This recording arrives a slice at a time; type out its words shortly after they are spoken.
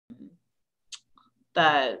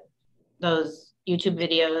those YouTube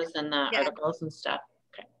videos and the Yeah. articles and stuff?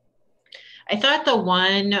 Okay. I thought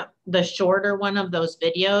the shorter one of those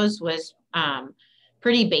videos was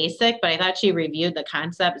pretty basic, but I thought she reviewed the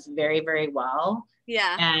concepts very, very well.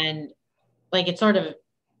 Yeah. And like, it sort of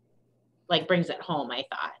like brings it home, I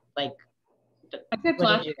thought. Like, what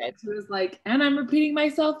did you guys? It was like, and I'm repeating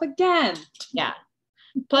myself again. Yeah.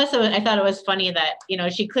 Plus, I thought it was funny that, you know,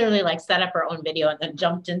 she clearly like set up her own video and then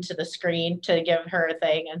jumped into the screen to give her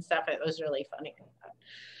thing and stuff. It was really funny.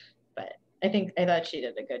 But I thought she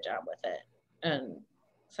did a good job with it. And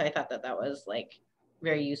so I thought that was like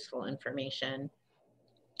very useful information.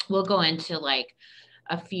 We'll go into like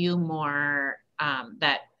a few more,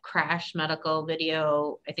 that crash medical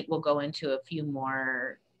video. I think we'll go into a few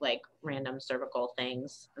more like random cervical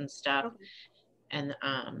things and stuff. Okay. And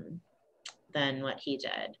than what he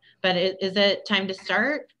did. But is it time to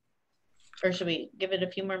start? Or should we give it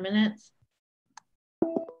a few more minutes?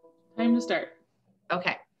 Time to start.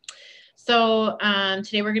 Okay. So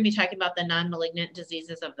today we're going to be talking about the non-malignant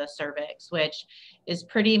diseases of the cervix, which is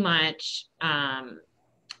pretty much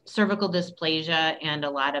cervical dysplasia and a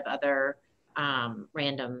lot of other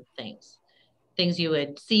random things you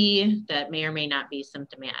would see that may or may not be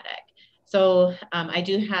symptomatic. So I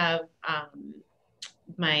do have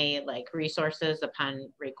my like resources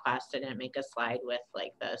upon request. I didn't make a slide with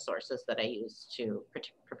like the sources that I use to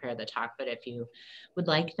prepare the talk, but if you would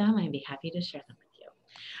like them, I'd be happy to share them with you.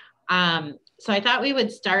 So I thought we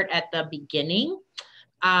would start at the beginning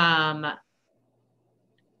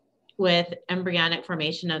with embryonic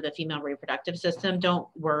formation of the female reproductive system. Don't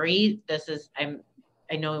worry, this is, I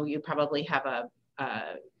know you probably have a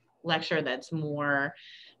lecture that's more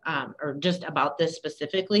or just about this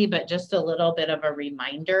specifically, but just a little bit of a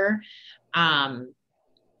reminder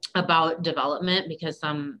about development, because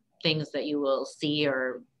some things that you will see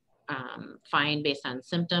or find based on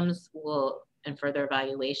symptoms and further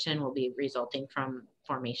evaluation will be resulting from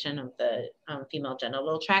formation of the female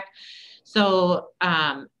genital tract. So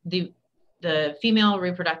the female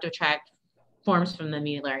reproductive tract forms from the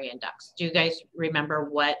Mullerian ducts. Do you guys remember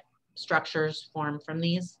what structures form from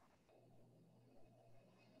these?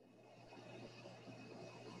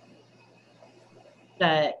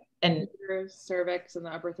 And cervix and the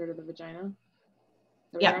upper third of the vagina.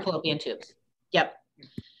 Yeah, fallopian tubes. Yep.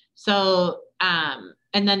 So,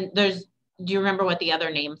 and then do you remember what the other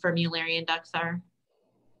name for Mullerian ducts are?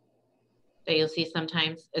 That you'll see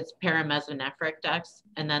sometimes? It's paramesonephric ducts.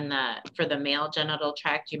 And then for the male genital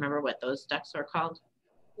tract, do you remember what those ducts are called?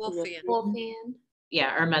 Wolffian.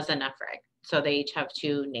 Yeah, or mesonephric. So they each have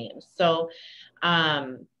two names. So,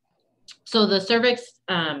 so the cervix,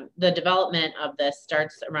 the development of this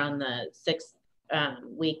starts around the 6th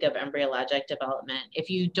week of embryologic development. If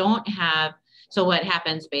you don't have, so what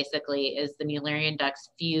happens basically is the Mullerian ducts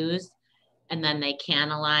fuse and then they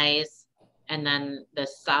canalize, and then the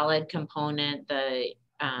solid component, the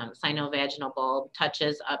sinovaginal bulb,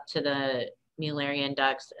 touches up to the Mullerian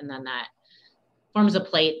ducts, and then that forms a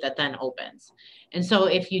plate that then opens. And so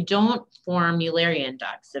if you don't form Mullerian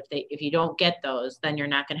ducts, if you don't get those, then you're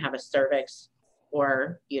not going to have a cervix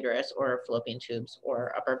or uterus or fallopian tubes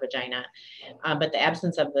or upper vagina. But the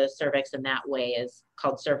absence of the cervix in that way is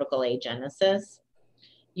called cervical agenesis.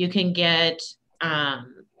 You can get,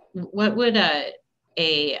 what would a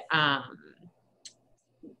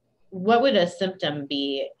symptom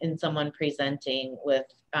be in someone presenting with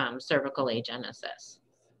cervical agenesis?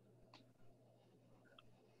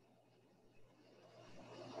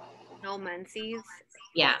 No menses.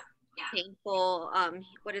 Yeah. Painful,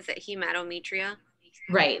 what is it, hematometria?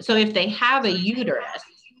 Right. So if they have a uterus,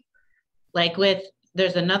 like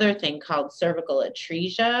there's another thing called cervical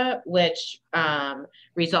atresia, which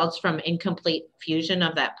results from incomplete fusion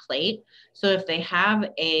of that plate. So if they have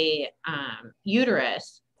a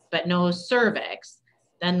uterus, but no cervix,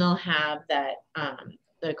 then they'll have that,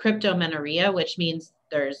 the cryptomenorrhea, which means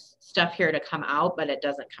there's stuff here to come out, but it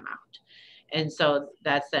doesn't come out. And so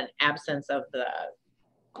that's an absence of the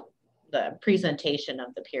presentation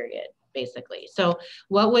of the period, basically. So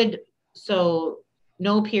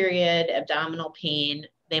no period, abdominal pain,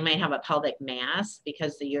 they might have a pelvic mass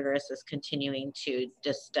because the uterus is continuing to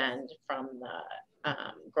distend from the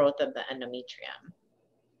growth of the endometrium.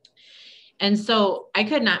 And so I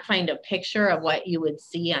could not find a picture of what you would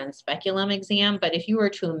see on speculum exam, but if you were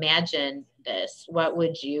to imagine this, what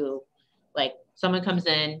would you, like someone comes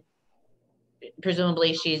in,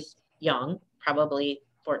 presumably she's young, probably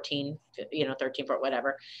 14, 13,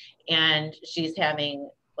 whatever. And she's having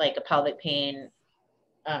like a pelvic pain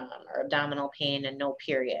or abdominal pain and no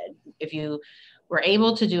period. If you we're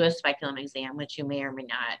able to do a speculum exam, which you may or may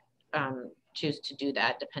not choose to do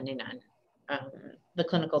that depending on the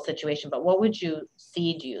clinical situation. But what would you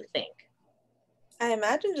see, do you think? I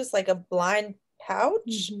imagine just like a blind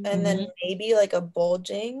pouch and then maybe like a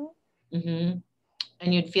bulging. And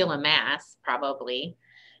you'd feel a mass probably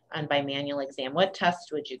on bimanual exam. What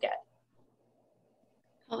test would you get?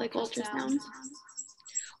 Like ultrasound.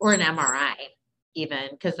 Or an MRI even,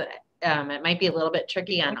 because it might be a little bit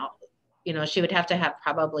tricky on, you know, she would have to have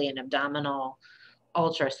probably an abdominal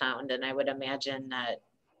ultrasound, and I would imagine that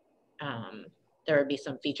there would be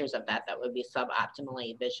some features of that would be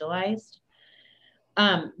suboptimally visualized.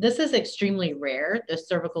 This is extremely rare, the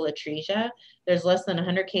cervical atresia. There's less than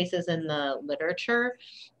 100 cases in the literature.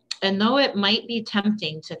 And though it might be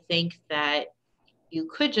tempting to think that you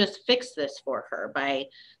could just fix this for her by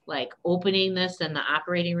like opening this in the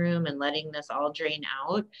operating room and letting this all drain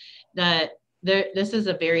out, that this is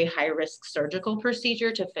a very high risk surgical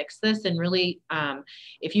procedure to fix this. And really,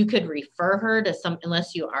 if you could refer her to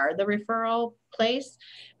unless you are the referral place,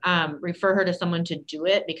 refer her to someone to do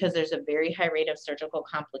it, because there's a very high rate of surgical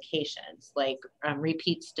complications like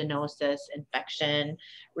repeat stenosis, infection,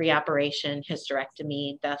 reoperation,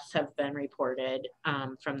 hysterectomy. Deaths have been reported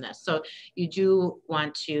from this. So you do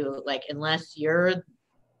want to, like, unless you're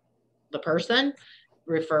the person,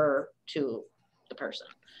 refer to the person.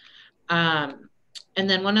 And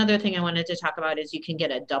then one other thing I wanted to talk about is you can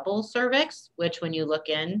get a double cervix, which when you look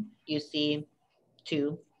in, you see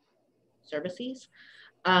 2 cervices,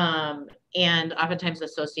 and oftentimes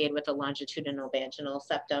associated with a longitudinal vaginal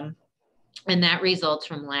septum. And that results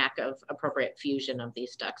from lack of appropriate fusion of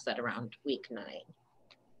these ducts at around week 9.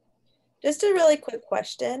 Just a really quick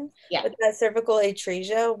question. Yeah. With that cervical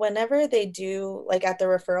atresia, whenever they do, like at the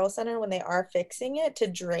referral center, when they are fixing it to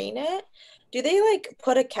drain it, do they like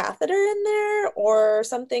put a catheter in there or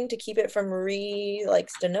something to keep it from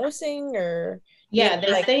stenosing, or? Yeah,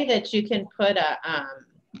 they say that you can put a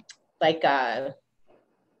like a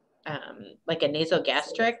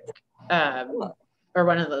nasogastric or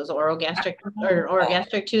one of those oral gastric or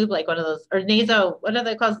gastric tube, like one of those, or what are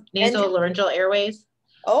they called? Nasolaryngeal airways.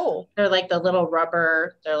 Oh. They're like the little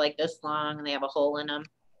rubber, they're like this long and they have a hole in them.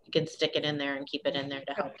 You can stick it in there and keep it in there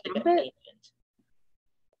to help keep it patient.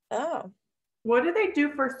 Oh. What do they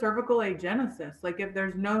do for cervical agenesis? Like if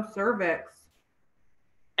there's no cervix?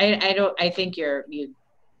 I think you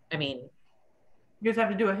just have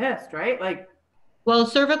to do a hyst, right? Like, well,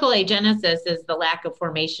 cervical agenesis is the lack of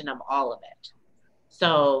formation of all of it.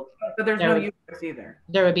 So there's no uterus either.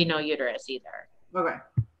 There would be no uterus either. Okay.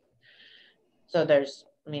 So there's,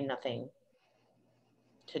 nothing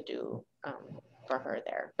to do for her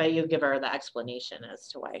there, but you give her the explanation as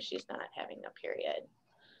to why she's not having a period.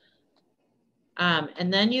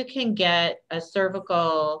 And then you can get a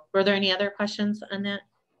cervical, were there any other questions on that?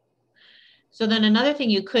 So then another thing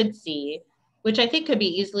you could see, which I think could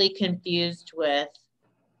be easily confused with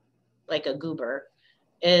like a goober,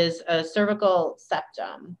 is a cervical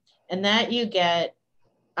septum. And that you get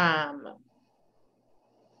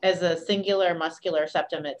as a singular muscular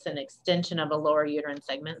septum. It's an extension of a lower uterine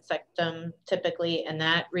segment septum typically, and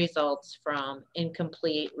that results from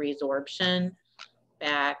incomplete resorption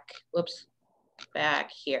back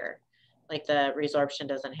here. Like the resorption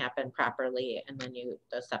doesn't happen properly, and then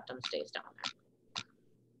the septum stays down there.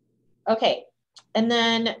 Okay, and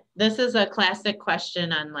then this is a classic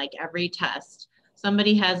question on like every test.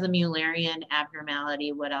 Somebody has a Mullerian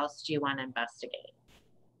abnormality. What else do you want to investigate?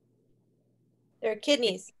 Their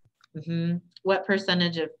kidneys. Mm-hmm. What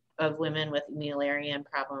percentage of women with Mullerian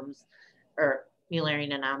problems or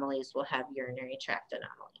Mullerian anomalies will have urinary tract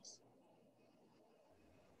anomalies?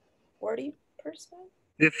 40%?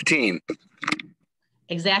 15.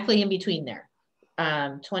 Exactly in between there,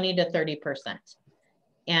 20 to 30%.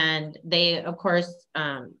 And they, of course,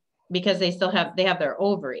 because they have their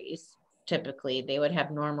ovaries, typically, they would have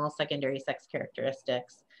normal secondary sex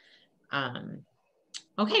characteristics.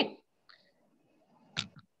 Okay.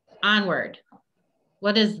 Onward.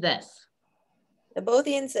 What is this? The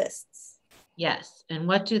Bothian cysts. Yes. And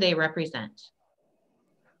what do they represent?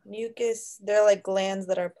 Mucus. They're like glands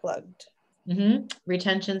that are plugged. Mm-hmm.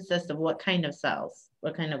 Retention cysts of what kind of cells?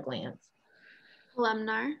 What kind of glands?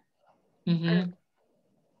 Columnar. Mm-hmm.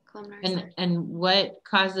 Columnar. And what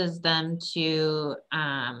causes them to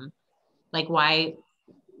like why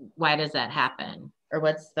does that happen? Or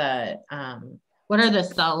what's the what are the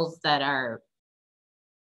cells that are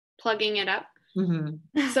plugging it up?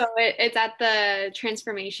 Mm-hmm. So it's at the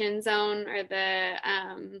transformation zone, or the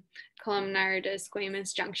columnar to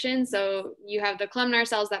squamous junction. So you have the columnar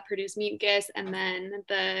cells that produce mucus, and then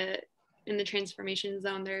the in the transformation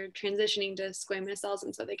zone, they're transitioning to squamous cells,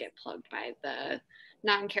 and so they get plugged by the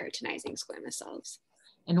non-keratinizing squamous cells.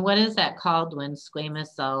 And what is that called when squamous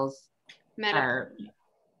cells are?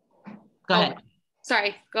 Go ahead.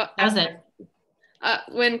 Sorry. That was it.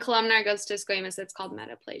 When columnar goes to squamous, it's called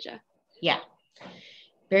metaplasia. Yeah.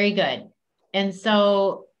 Very good. And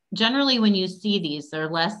so generally when you see these, they're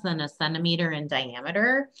less than 1 centimeter in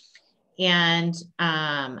diameter, and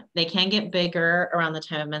they can get bigger around the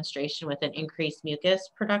time of menstruation with an increased mucus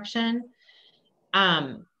production.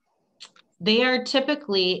 They are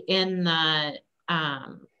typically in the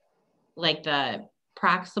like the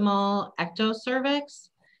proximal ectocervix,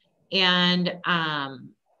 and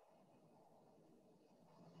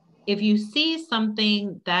if you see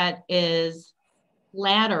something that is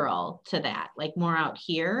lateral to that, like more out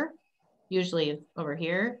here, usually over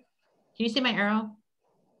here. Can you see my arrow?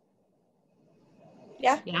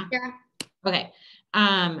 Yeah. Yeah. Okay.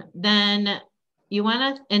 Then you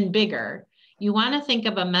want to, and bigger, you want to think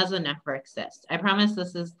of a mesonephric cyst. I promise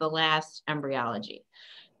this is the last embryology.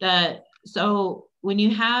 So when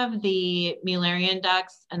you have the Mullerian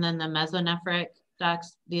ducts and then the mesonephric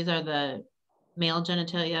ducts, these are the male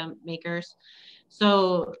genitalia makers.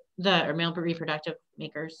 So or male reproductive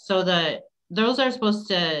makers. So those are supposed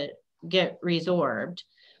to get resorbed.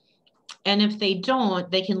 And if they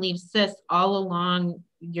don't, they can leave cysts all along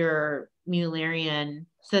your Mullerian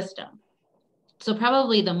system. So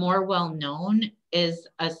probably the more well-known is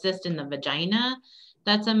a cyst in the vagina.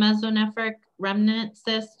 That's a mesonephric remnant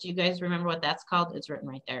cyst. Do you guys remember what that's called? It's written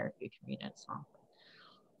right there if you can read it. Small.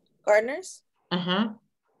 Gardner's? Uh-huh.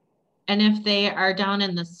 And if they are down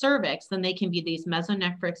in the cervix, then they can be these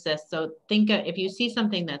mesonephric cysts. So think of, if you see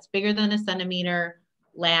something that's bigger than 1 centimeter,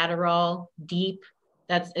 lateral, deep,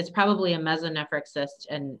 it's probably a mesonephric cyst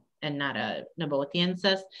and not a Nabothian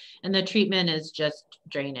cyst. And the treatment is just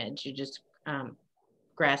drainage. You just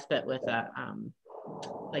grasp it with a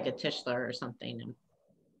like a Tischler or something and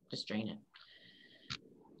just drain it.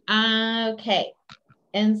 Okay,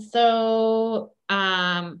 and so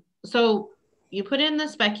so you put in the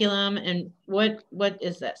speculum, and what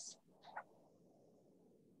is this?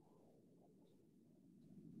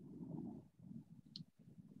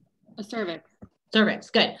 A cervix. Cervix,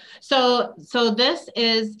 good. So this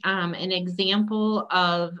is an example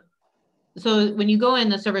of, so when you go in,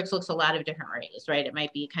 the cervix looks a lot of different ways, right? It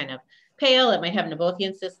might be kind of pale, it might have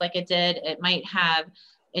Nabothian cyst like it did, it might have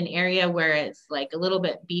an area where it's like a little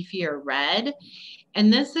bit beefier red.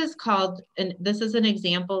 And this is called, and this is an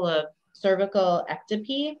example of cervical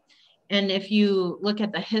ectopy. And if you look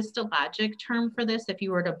at the histologic term for this, if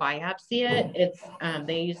you were to biopsy it, it's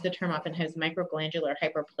they use the term often as microglandular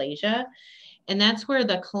hyperplasia. And that's where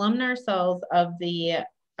the columnar cells of the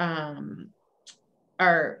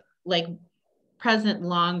are like present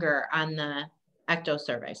longer on the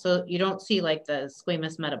ectocervix. So you don't see like the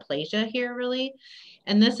squamous metaplasia here really.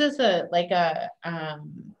 And this is like an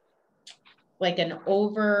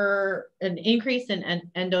increase in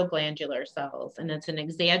endoglandular cells, and it's an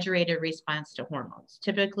exaggerated response to hormones,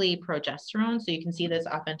 typically progesterone. So you can see this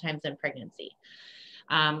oftentimes in pregnancy.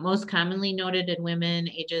 Most commonly noted in women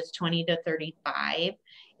ages 20 to 35,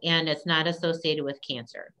 and it's not associated with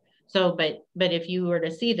cancer. So, but if you were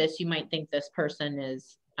to see this, you might think this person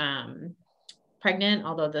is pregnant,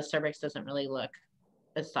 although the cervix doesn't really look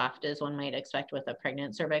as soft as one might expect with a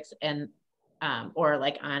pregnant cervix, and or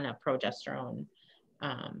like on a progesterone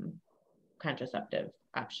contraceptive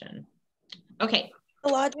option. Okay.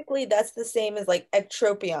 Logically, that's the same as like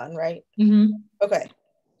ectropion, right? Mm-hmm. Okay.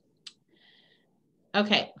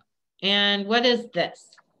 Okay. And what is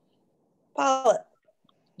this? Polyp.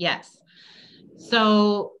 Yes.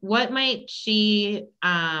 So what might she,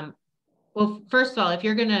 well, first of all, if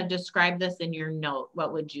you're going to describe this in your note,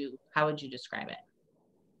 how would you describe it?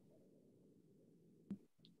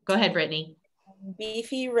 Go ahead, Brittany.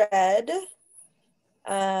 Beefy red.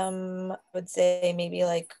 I would say maybe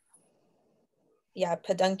like, yeah,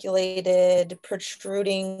 pedunculated,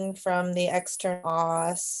 protruding from the external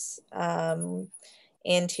os,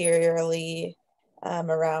 anteriorly,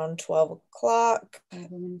 around 12 o'clock.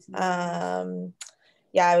 Yeah,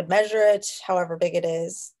 I would measure it however big it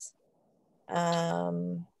is.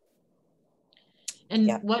 And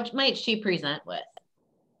yeah. What might she present with?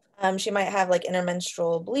 She might have like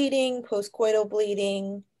intermenstrual bleeding, postcoital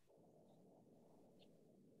bleeding.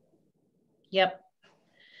 Yep.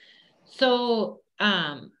 So,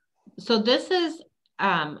 so this is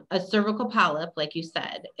a cervical polyp, like you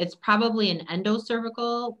said. It's probably an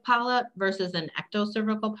endocervical polyp versus an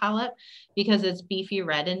ectocervical polyp because it's beefy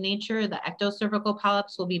red in nature. The ectocervical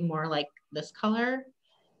polyps will be more like this color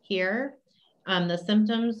here. The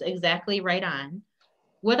symptoms exactly right on.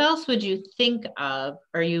 What else would you think of?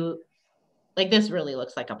 Are you, like this really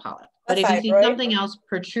looks like a polyp, but if you see something else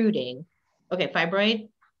protruding, okay, fibroid,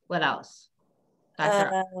 what else?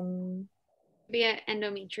 Doctor? Be an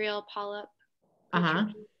endometrial polyp. Uh-huh.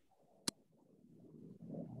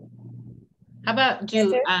 How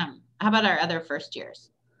about our other first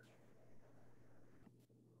years?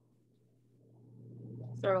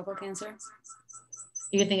 Cervical cancer.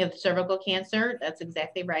 You can think of cervical cancer. That's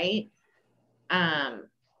exactly right.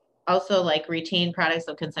 Also like retained products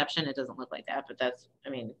of conception. It doesn't look like that, but that's, I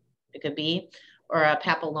mean, it could be, or a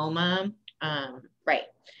papilloma. Right.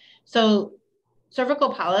 So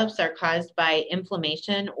cervical polyps are caused by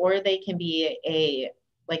inflammation, or they can be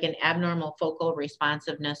like an abnormal focal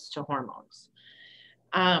responsiveness to hormones.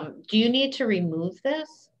 Do you need to remove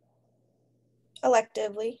this?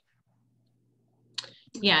 Electively.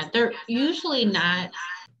 Yeah, they're usually not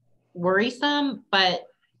worrisome, but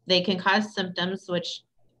they can cause symptoms, which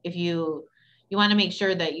if you want to make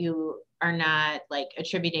sure that you are not like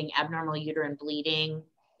attributing abnormal uterine bleeding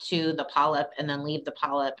to the polyp and then leave the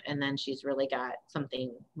polyp and then she's really got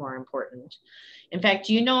something more important. In fact,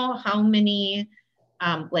 do you know how many,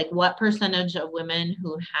 like what percentage of women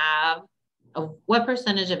who have, what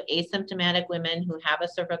percentage of asymptomatic women who have a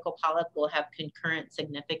cervical polyp will have concurrent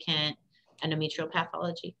significant endometrial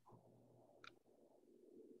pathology?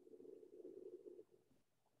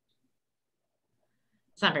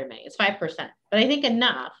 It's not very many, it's 5%, but I think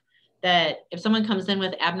enough that if someone comes in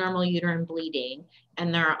with abnormal uterine bleeding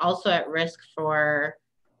and they're also at risk for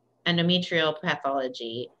endometrial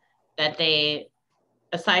pathology, that they,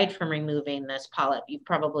 aside from removing this polyp, you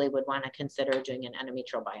probably would want to consider doing an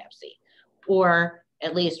endometrial biopsy, or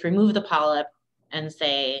at least remove the polyp and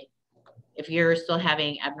say, if you're still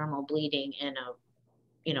having abnormal bleeding in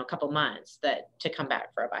a couple months, that to come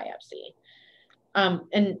back for a biopsy.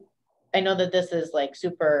 And I know that this is like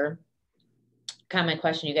super common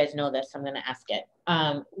question. You guys know this, I'm going to ask it.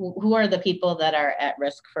 Who are the people that are at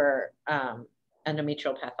risk for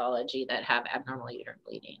endometrial pathology that have abnormal uterine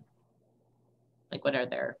bleeding? Like, what are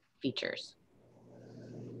their features?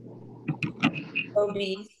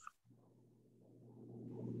 Obese,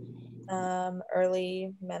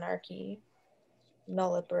 early menarche,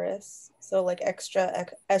 nulliparous, so like extra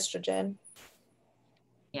estrogen.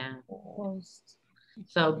 Yeah.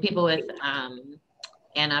 So people with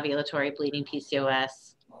anovulatory bleeding,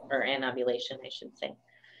 PCOS, or anovulation, I should say.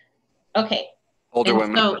 Okay. Older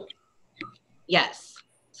women. So, yes.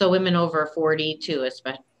 So women over 40 too,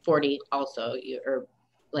 especially 40 also, or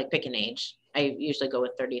like pick an age. I usually go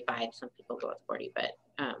with 35. Some people go with 40, but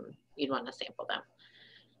you'd want to sample them.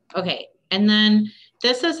 Okay. And then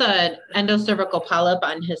this is an endocervical polyp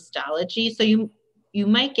on histology. So you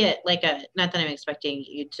might get like not that I'm expecting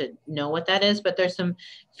you to know what that is, but there's some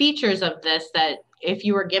features of this that if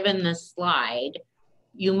you were given this slide,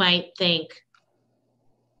 you might think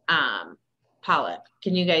polyp.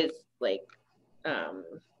 Can you guys like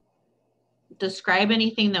describe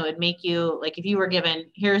anything that would make you, like if you were given,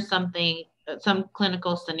 here's something, some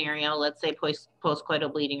clinical scenario, let's say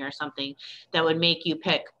postcoital bleeding or something, that would make you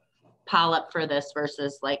pick polyp for this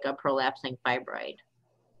versus like a prolapsing fibroid?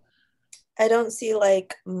 I don't see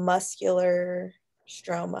like muscular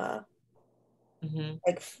stroma,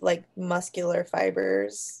 like muscular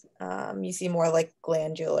fibers. You see more like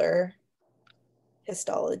glandular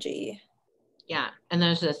histology. Yeah, and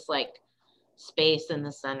there's this like space in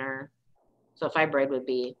the center. So fibroid would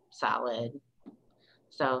be solid.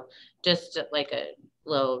 So just like a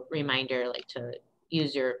little reminder, like to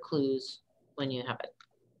use your clues when you have a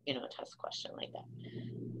test question like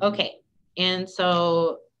that. Okay, and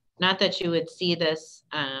so not that you would see this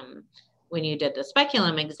when you did the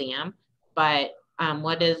speculum exam, but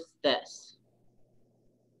what is this?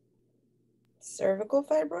 Cervical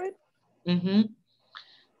fibroid? Mm-hmm.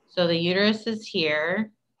 So the uterus is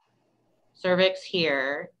here, cervix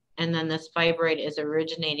here, and then this fibroid is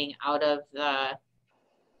originating out of the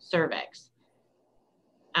cervix.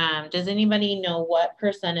 Does anybody know what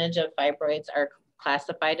percentage of fibroids are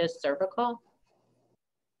classified as cervical?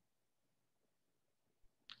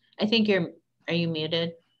 I think are you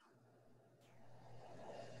muted?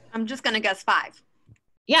 I'm just going to guess 5.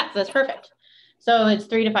 Yeah, that's perfect. So it's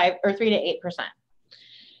 3 to 5 or 3 to 8%.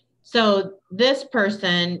 So this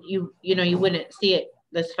person, you wouldn't see it,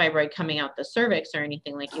 this fibroid coming out the cervix or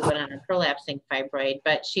anything like you would on a prolapsing fibroid,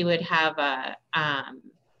 but she would have a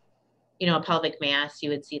pelvic mass.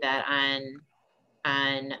 You would see that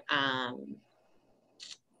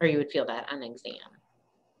or you would feel that on exam.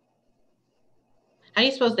 How do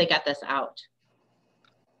you suppose they got this out?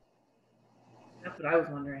 That's what I was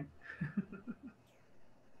wondering.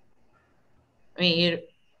 mean,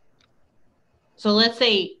 so let's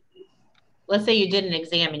say you did an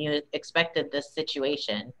exam and you expected this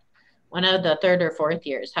situation. One of the 3rd or 4th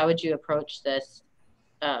years, how would you approach this?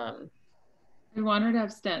 I want her to have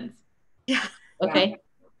stents. Yeah. Okay. Yeah.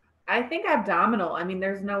 I think abdominal. I mean,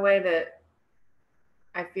 there's no way that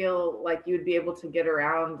I feel like you would be able to get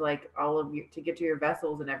around like all of you to get to your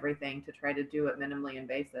vessels and everything to try to do it minimally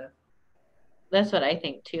invasive. That's what I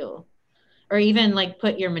think too. Or even like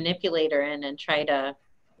put your manipulator in and try to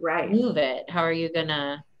move it. How are you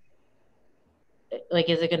gonna, like,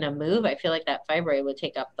 is it gonna move? I feel like that fibroid would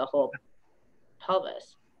take up the whole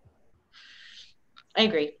pelvis. I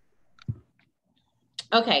agree.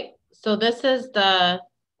 Okay, so this is the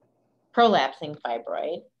prolapsing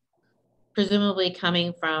fibroid, presumably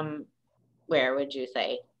coming from where would you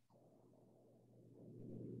say?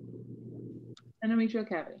 Endometrial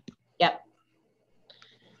cavity. Yep.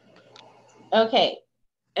 Okay,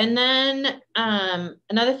 and then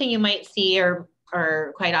another thing you might see or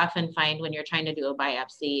quite often find when you're trying to do a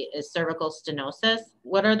biopsy is cervical stenosis.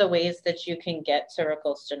 What are the ways that you can get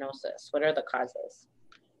cervical stenosis? What are the causes?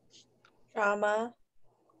 Trauma,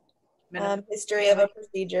 history of a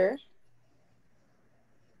procedure,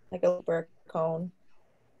 like a birth cone.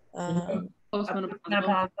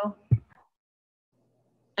 Postmenopausal.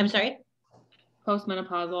 I'm sorry?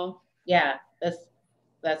 Postmenopausal. Yeah,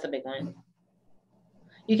 that's a big one.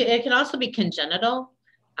 It can also be congenital.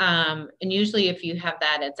 And usually if you have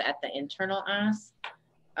that, it's at the internal os.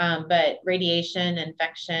 But radiation,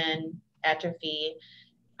 infection, atrophy.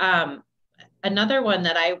 Another one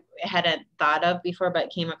that I hadn't thought of before,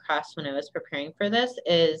 but came across when I was preparing for this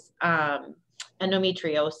is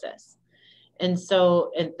endometriosis. And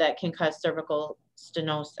so that can cause cervical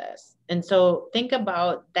stenosis. And so think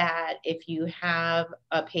about that if you have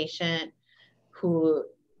a patient who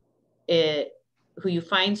you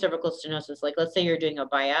find cervical stenosis, like let's say you're doing a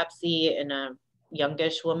biopsy in a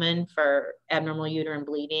youngish woman for abnormal uterine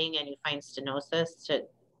bleeding and you find stenosis, to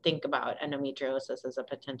think about endometriosis as a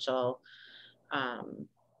potential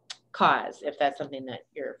cause if that's something that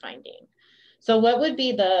you're finding. So what would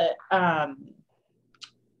be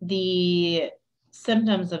the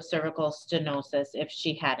symptoms of cervical stenosis if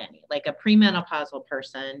she had any? Like a premenopausal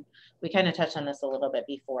person, we kind of touched on this a little bit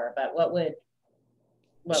before, but what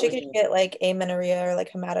she could get like amenorrhea or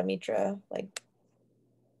like hematometra, like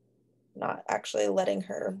not actually letting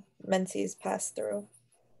her menses pass through.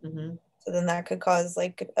 Mm-hmm. So then that could cause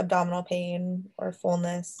like abdominal pain or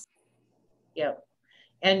fullness. Yep.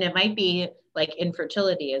 And it might be like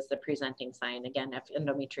infertility is the presenting sign, again, if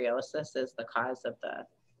endometriosis is the cause of the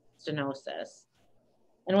stenosis.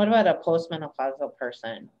 And what about a postmenopausal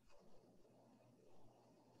person?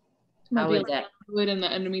 How is that? Fluid in the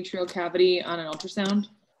endometrial cavity on an ultrasound.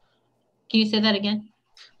 Can you say that again?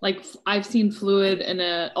 Like I've seen fluid in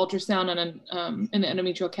an ultrasound on in the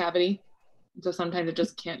endometrial cavity. So sometimes it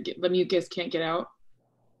just can't get, the mucus can't get out.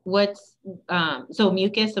 What's, so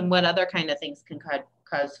mucus and what other kind of things can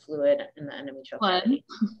cause fluid in the endometrial cavity?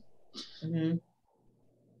 Mm-hmm.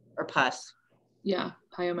 Or pus. Yeah,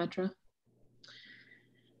 pyometra.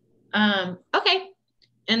 Okay.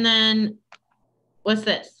 And then what's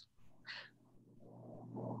this?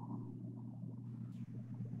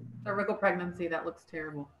 Cervical pregnancy, that looks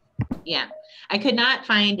terrible. Yeah, I could not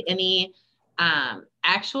find any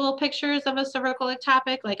actual pictures of a cervical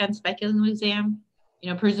ectopic like on speculum exam,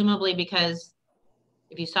 presumably because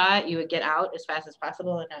if you saw it, you would get out as fast as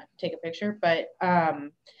possible and not take a picture. But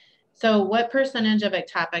so what percentage of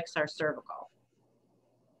ectopics are cervical?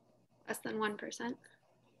 Less than 1%.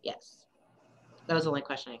 Yes, that was the only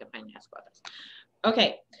question I could find to ask about this.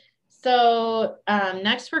 Okay, so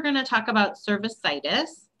next we're going to talk about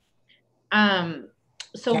cervicitis.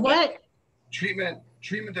 So what treatment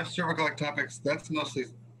of cervical ectopics, that's mostly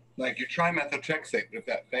like you try methotrexate, but if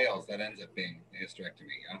that fails, that ends up being a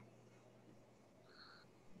hysterectomy, yeah?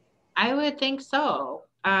 I would think so.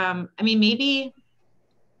 I mean, maybe.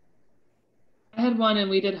 I had one and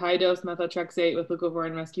we did high dose methotrexate with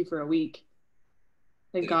leucovorin rescue for a week.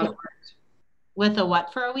 Thank God it worked. With a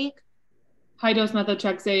what for a week? High dose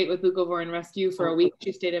methotrexate with leucovorin rescue for a week.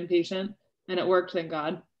 She stayed inpatient and it worked, thank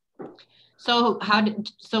God. So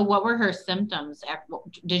what were her symptoms?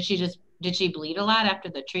 Did she bleed a lot after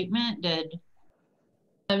the treatment?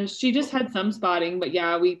 She just had some spotting, but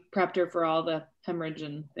yeah, we prepped her for all the hemorrhage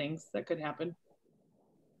and things that could happen.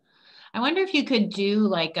 I wonder if you could do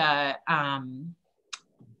like a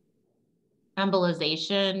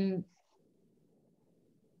embolization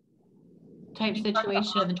type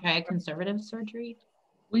situation and try a conservative surgery.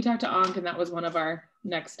 We talked to Onc and that was one of our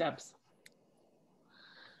next steps.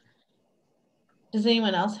 Does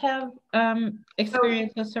anyone else have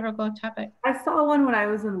experience with cervical ectopic? I saw one when I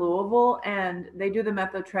was in Louisville, and they do the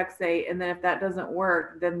methotrexate, and then if that doesn't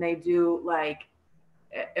work, then they do like,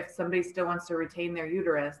 if somebody still wants to retain their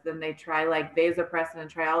uterus, then they try like vasopressin and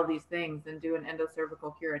try all of these things and do an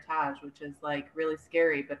endocervical curettage, which is like really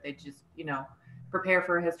scary, but they just, you know, prepare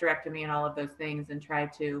for a hysterectomy and all of those things and try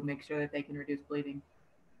to make sure that they can reduce bleeding.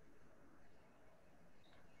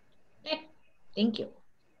 Okay, thank you.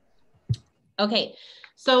 Okay,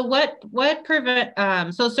 so what prevent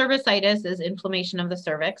so cervicitis is inflammation of the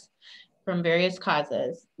cervix from various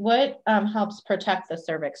causes. What helps protect the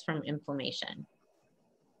cervix from inflammation?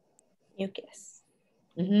 Mucus.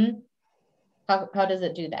 Mm-hmm. How does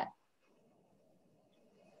it do that?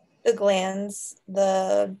 The glands,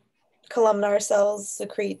 the columnar cells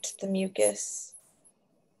secrete the mucus.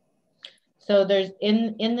 So there's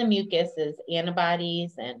in the mucus is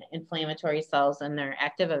antibodies and inflammatory cells, and they're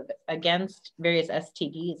active against various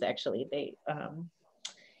STDs. Actually,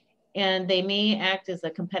 and they may act as a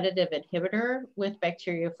competitive inhibitor with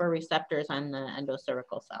bacteria for receptors on the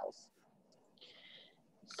endocervical cells.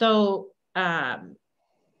 So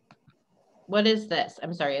what is this?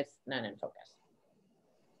 I'm sorry, it's not in focus.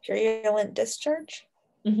 Purulent discharge.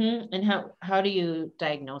 Mm-hmm. And how do you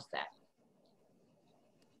diagnose that?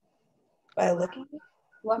 By looking.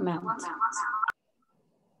 What mountains?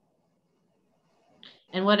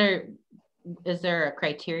 And is there a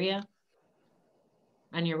criteria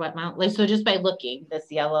on your wet mount? Like, so just by looking, this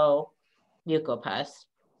yellow mucopus,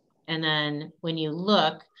 and then when you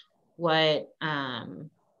look, what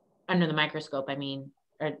under the microscope, I mean,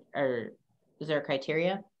 is there a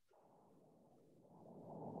criteria?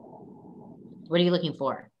 What are you looking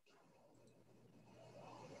for?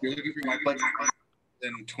 You're looking for white blood cells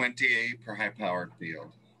in 28 per high powered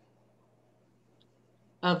field.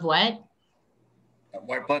 Of what?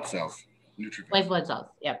 White blood cells. Neutrophils. White blood cells.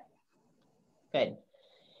 Yep. Good.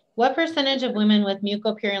 What percentage of women with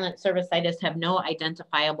mucopurulent cervicitis have no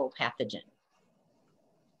identifiable pathogen?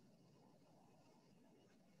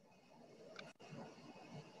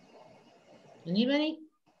 Anybody?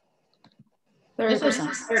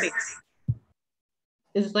 30%. 30.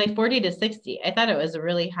 It's like 40 to 60. I thought it was a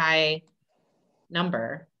really high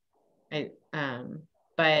number. But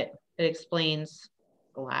it explains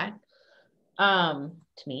a lot to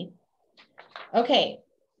me. Okay.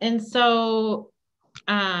 And so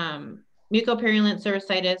mucopurulent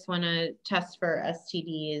cervicitis, want to test for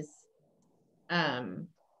STDs.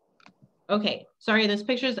 Okay, sorry, this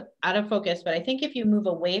picture's out of focus, but I think if you move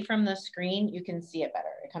away from the screen, you can see it better.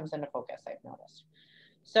 It comes into focus, I've noticed.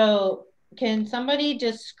 So can somebody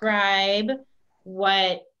describe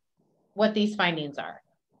what these findings are?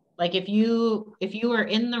 Like if you were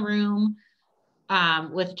in the room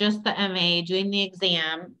with just the MA doing the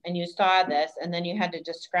exam and you saw this and then you had to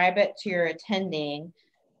describe it to your attending,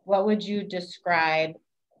 what would you describe,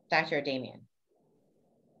 Dr. Damian?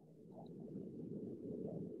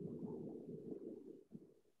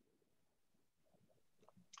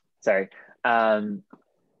 Sorry. I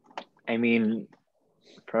mean,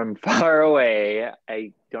 from far away,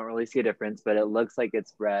 I don't really see a difference, but it looks like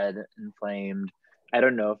it's red, inflamed. I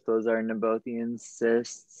don't know if those are Nabothian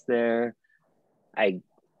cysts there. I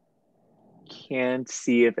can't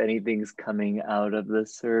see if anything's coming out of the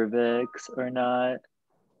cervix or not.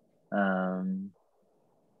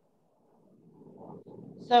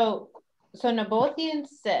 So Nabothian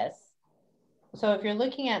cysts, so if you're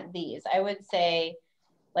looking at these, I would say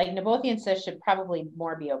like Nabothian cysts should probably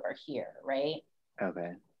more be over here, right?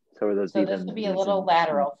 Okay. So are those? So this would be a little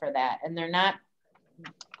lateral for that. And they're not,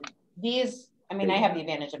 these, I mean, I have the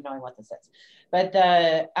advantage of knowing what this is, but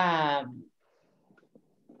they're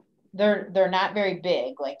not very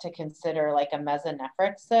big, like to consider like a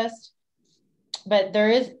mesonephric cyst, but there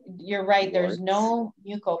is, you're right, there's no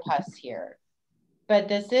mucopus here, but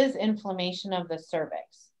this is inflammation of the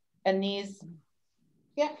cervix. And these,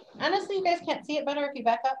 yeah, honestly, you guys can't see it better if you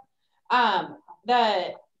back up.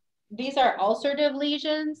 These are ulcerative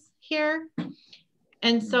lesions here.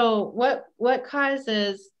 And so what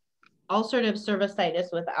causes ulcerative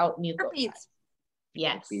cervicitis without mucopus?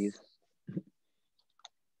 Yes.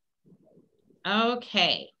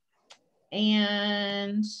 Okay.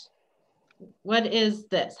 And what is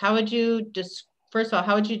this? How would you first of all,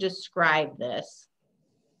 how would you describe this?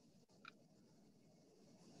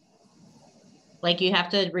 Like you have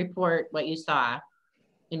to report what you saw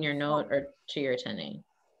in your note or to your attending.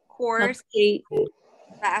 Coarse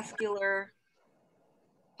vascular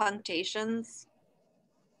punctations.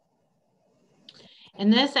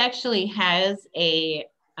 And this actually has a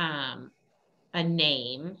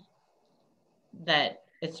name that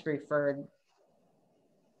it's referred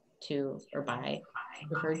to or by,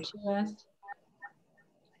 referred to as?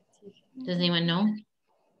 Does anyone know?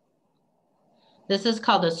 This is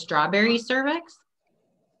called a strawberry cervix.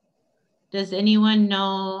 Does anyone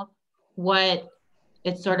know what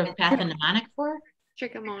it's sort of pathognomonic for?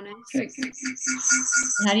 Trichomonas.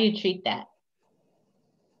 How do you treat that?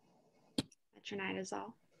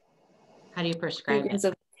 Metronidazole. How do you prescribe it?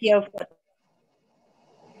 Of PO.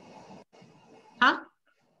 Huh?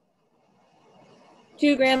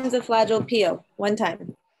 2 grams of flagyl PO, 1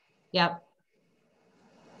 time. Yep.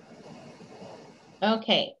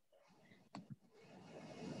 Okay.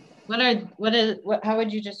 How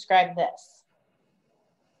would you describe this?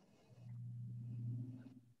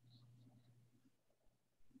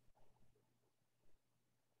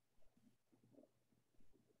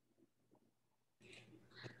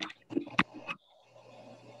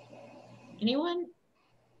 Anyone?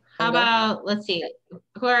 How about, let's see,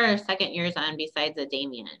 who are our second years on besides a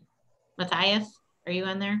Damien? Matthias, are you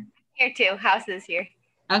on there? Here too. House is here.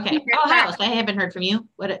 Okay. Oh, House, I haven't heard from you.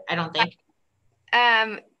 What? I don't think.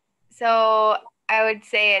 So I would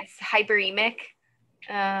say it's hyperemic,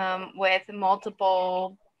 with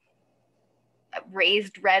multiple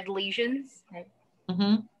raised red lesions.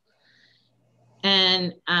 Mm-hmm.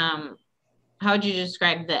 And how would you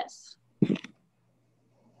describe this?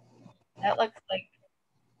 That looks like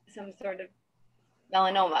some sort of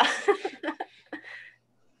melanoma.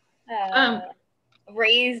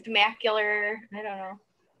 Raised macular, I don't know.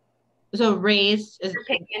 So raised is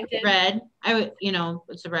pigmented. Red. I would,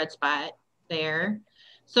 it's a red spot there.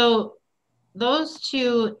 So those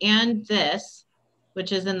two and this,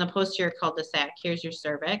 which is in the posterior cul-de-sac, here's your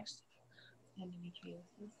cervix.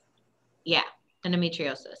 Endometriosis. Yeah,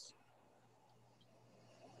 endometriosis.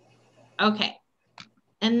 Okay.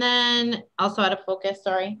 And then also out of focus,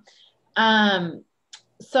 sorry.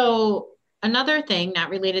 So another thing not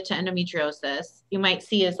related to endometriosis, you might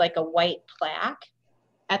see is like a white plaque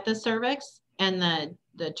at the cervix. And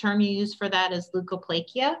the term you use for that is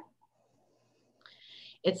leukoplakia.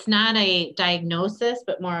 It's not a diagnosis,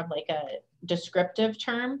 but more of like a descriptive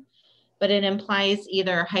term, but it implies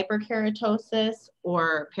either hyperkeratosis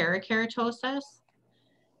or parakeratosis.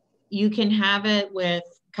 You can have it with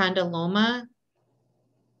condyloma.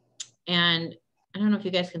 And I don't know if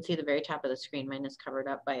you guys can see the very top of the screen. Mine is covered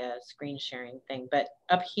up by a screen sharing thing, but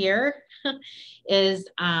up here is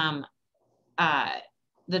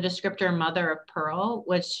the descriptor mother of pearl,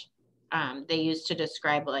 which they use to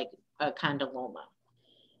describe like a condyloma.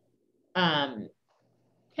 Can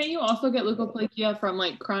you also get leukoplakia from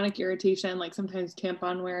like chronic irritation, like sometimes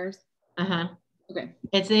tampon wears? Uh-huh. Okay.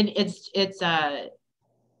 It's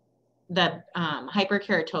the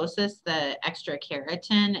hyperkeratosis, the extra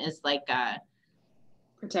keratin is like a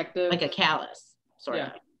protective, like a callus sort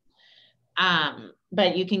of.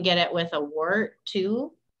 But you can get it with a wart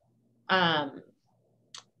too.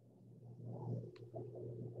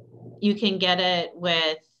 You can get it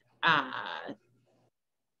with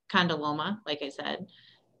condyloma, like I said.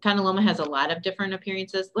 Condyloma has a lot of different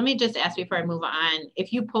appearances. Let me just ask before I move on,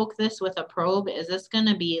 if you poke this with a probe, is this going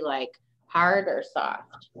to be like hard or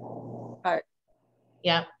soft? Hard.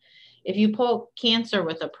 Yeah. If you poke cancer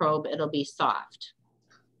with a probe, it'll be soft.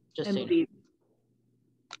 Just so you know.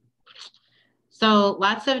 So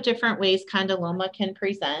lots of different ways condyloma can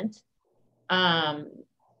present.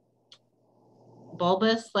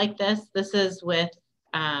 Bulbous like this is with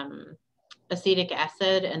acetic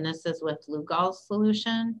acid, and this is with Lugol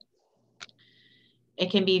solution.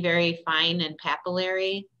 It can be very fine and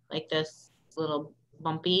papillary, like this little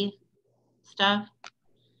bumpy stuff.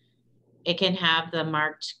 It can have the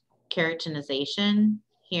marked keratinization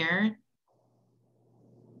here.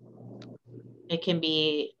 It can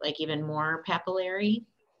be like even more papillary.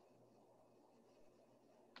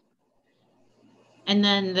 And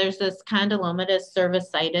then there's this condylomatous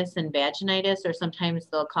cervicitis and vaginitis, or sometimes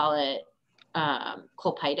they'll call it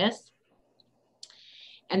colpitis.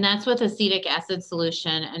 And that's with acetic acid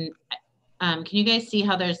solution. And can you guys see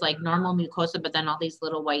how there's like normal mucosa, but then all these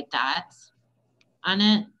little white dots on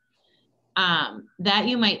it? That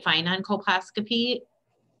you might find on colposcopy.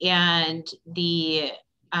 And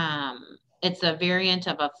it's a variant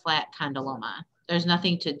of a flat condyloma. There's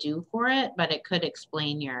nothing to do for it, but it could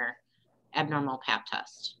explain your abnormal pap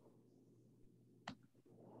test.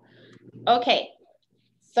 Okay,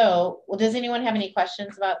 so does anyone have any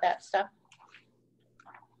questions about that stuff?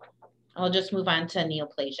 I'll just move on to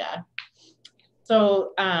neoplasia.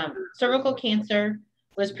 So cervical cancer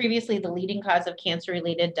was previously the leading cause of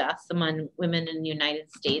cancer-related deaths among women in the United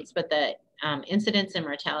States, but the incidence and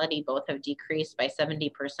mortality both have decreased by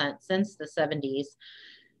 70% since the 70s,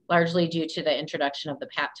 largely due to the introduction of the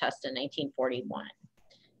Pap test in 1941.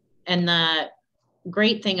 And the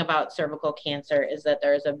great thing about cervical cancer is that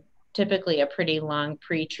there's typically a pretty long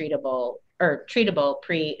treatable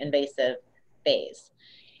pre-invasive phase.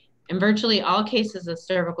 And virtually all cases of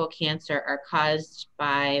cervical cancer are caused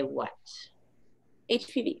by what?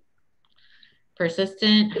 HPV.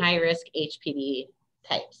 Persistent high-risk HPV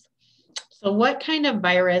types. So what kind of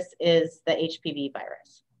virus is the HPV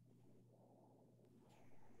virus?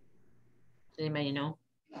 Does anybody know?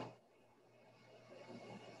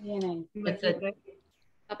 DNA. It's a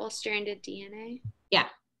Double-stranded DNA. Yeah,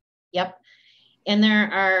 yep. And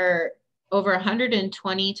there are over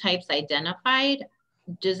 120 types identified.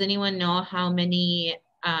 Does anyone know how many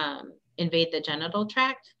invade the genital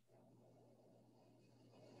tract?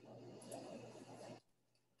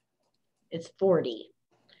 It's 40.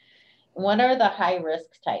 What are the high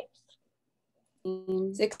risk types?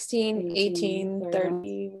 16, 18,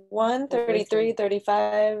 31, 33,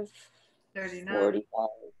 35, 39. 45.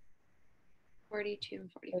 42 and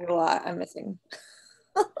There's 45. a lot I'm missing.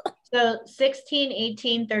 So 16,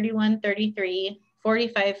 18, 31, 33,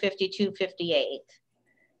 45, 52, 58.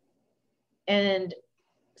 And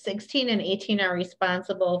 16 and 18 are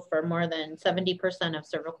responsible for more than 70% of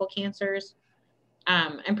cervical cancers.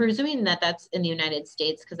 I'm presuming that that's in the United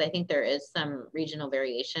States because I think there is some regional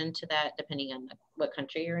variation to that depending on what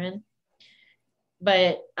country you're in.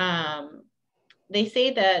 But they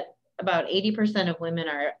say that about 80% of women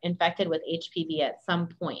are infected with HPV at some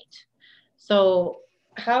point. So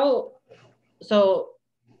 80%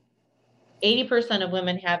 of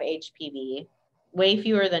women have HPV, way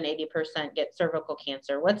fewer than 80% get cervical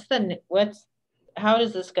cancer. How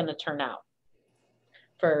is this going to turn out?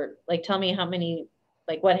 Tell me how many,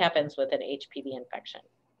 what happens with an HPV infection?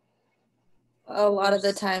 A lot of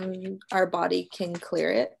the time our body can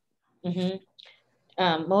clear it. Mm-hmm.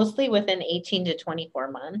 Mostly within 18 to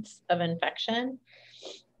 24 months of infection.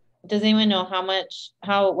 Does anyone know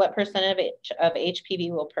what percentage of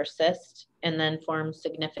HPV will persist and then form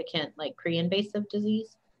significant pre-invasive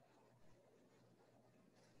disease?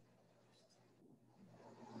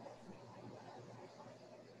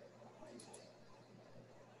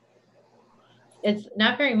 It's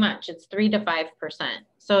not very much. It's 3 to 5%.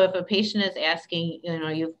 So if a patient is asking,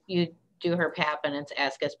 you do her Pap and it's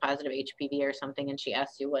ask us positive HPV or something, and she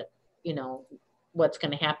asks you what's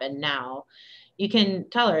going to happen now, you can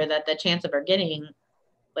tell her that the chance of her getting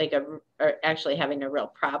or actually having a real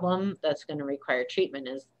problem that's going to require treatment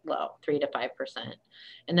is low, 3 to 5%.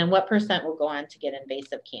 And then what percent will go on to get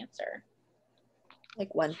invasive cancer?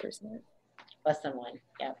 1%. Less than 1,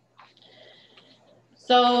 yeah.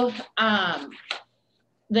 So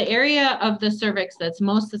the area of the cervix that's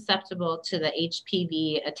most susceptible to the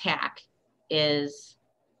HPV attack is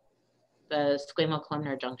the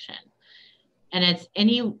squamocolumnar junction. And it's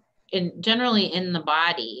generally in the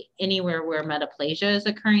body, anywhere where metaplasia is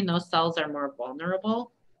occurring, those cells are more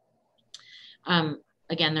vulnerable.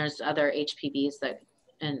 Again, there's other HPVs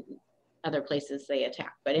and other places they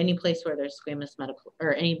attack, but any place where there's squamous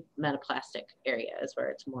or any metaplastic area is where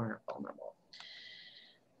it's more vulnerable.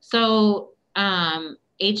 So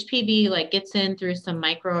HPV gets in through some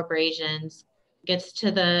microabrasions, gets to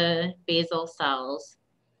the basal cells.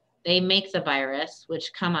 They make the virus,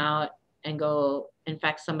 which come out and go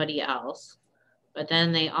infect somebody else. But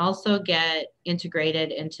then they also get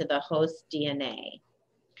integrated into the host DNA.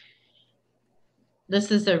 This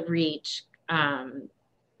is a reach,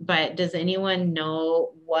 but does anyone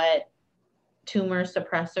know what tumor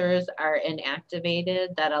suppressors are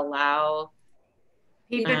inactivated that allow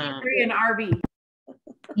P53 and RB.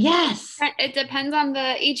 Yes. It depends on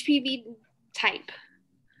the HPV type.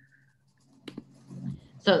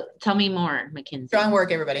 So tell me more, Mackenzie. Strong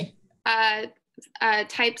work, everybody.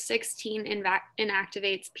 Type 16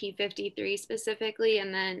 inactivates P53 specifically,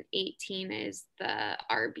 and then 18 is the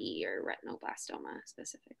RB or retinoblastoma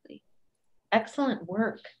specifically. Excellent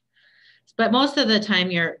work. But most of the time,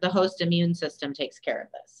 the host immune system takes care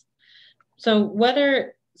of this.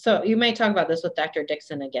 So you might talk about this with Dr.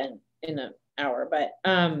 Dixon again in an hour, but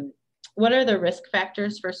what are the risk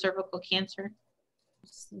factors for cervical cancer?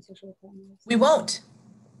 We won't.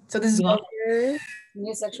 So this is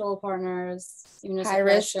New sexual partners, high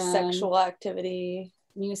risk sexual activity,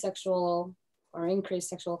 new sexual or increased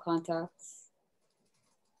sexual contacts.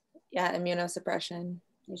 Yeah, immunosuppression,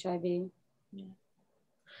 HIV. Yeah.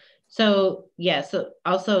 So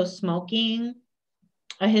also smoking,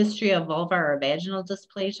 a history of vulvar or vaginal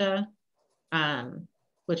dysplasia,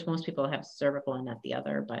 which most people have cervical and not the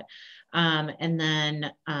other, but and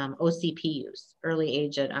then OCP use, early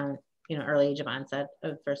early age of onset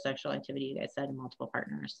of first sexual activity, you guys said, multiple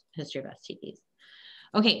partners, history of STDs.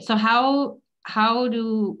 Okay, so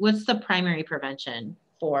what's the primary prevention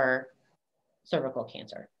for cervical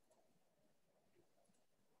cancer?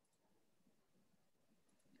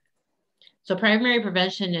 So primary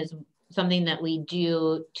prevention is something that we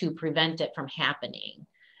do to prevent it from happening.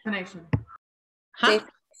 Vaccination. Huh?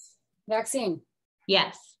 Vaccine.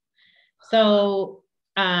 Yes. So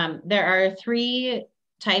there are 3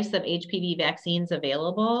 types of HPV vaccines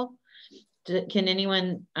available. Can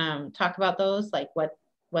anyone talk about those, like what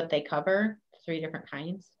they cover? 3 different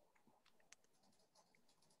kinds?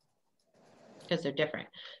 Because they're different.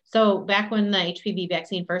 So back when the HPV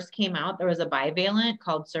vaccine first came out, there was a bivalent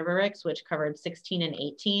called Cervix, which covered 16 and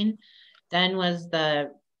 18. Then was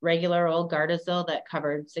the regular old Gardasil that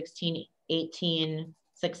covered 16, 18,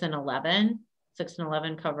 6 and 11. 6 and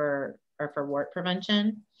 11 are for wart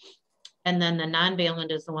prevention. And then the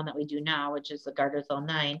non-valent is the one that we do now, which is the Gardasil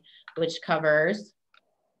 9, which covers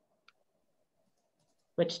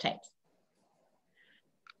which types?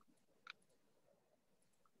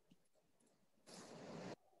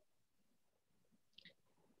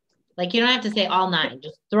 Like, you don't have to say all 9,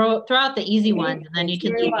 just throw out the easy ones, and then you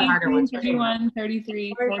can leave the harder ones. 31,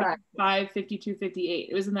 33, 45, 52, 58.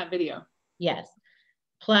 It was in that video. Yes.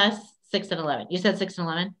 Plus 6 and 11. You said 6 and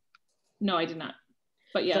 11? No, I did not.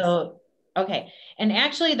 But yes. So, okay. And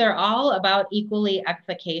actually, they're all about equally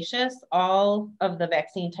efficacious, all of the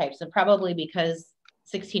vaccine types, and probably because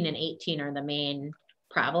 16 and 18 are the main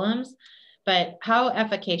problems. But how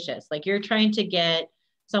efficacious? Like, you're trying to get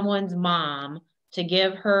someone's mom to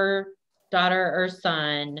give her daughter or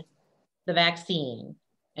son the vaccine,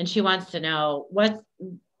 and she wants to know what's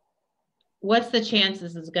the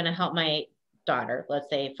chances is going to help my daughter, let's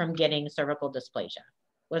say, from getting cervical dysplasia.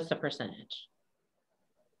 What's the percentage?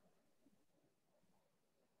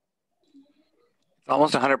 It's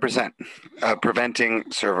almost 100% preventing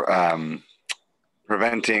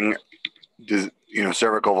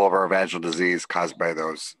cervical vulvar vaginal disease caused by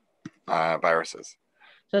those viruses.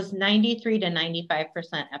 So it's 93 to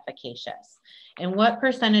 95% efficacious. And what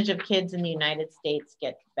percentage of kids in the United States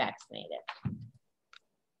get vaccinated?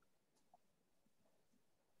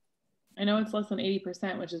 I know it's less than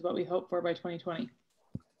 80%, which is what we hope for by 2020.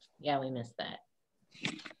 Yeah, we missed that.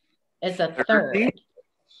 It's a third.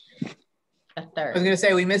 A third. I was going to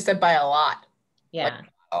say we missed it by a lot. Yeah. Like,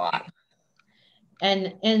 a lot.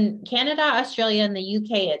 And in Canada, Australia, and the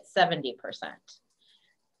UK, it's 70%.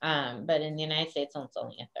 But in the United States, it's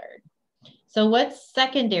only a third. So what's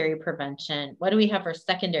secondary prevention? What do we have for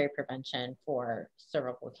secondary prevention for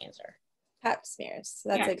cervical cancer? Pap smears. So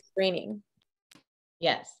that's like screening.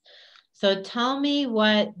 Yes. So tell me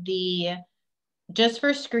what just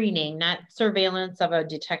for screening, not surveillance of a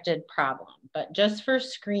detected problem, but just for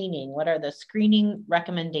screening, what are the screening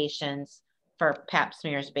recommendations for Pap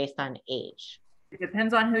smears based on age? It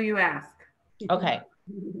depends on who you ask. Okay.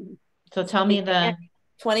 So tell me the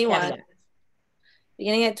 21. caveats.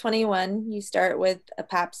 Beginning at 21, you start with a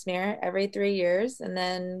Pap smear every 3 years. And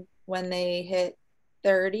then when they hit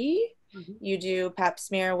 30, you do Pap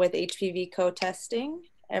smear with HPV co-testing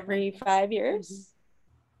every 5 years.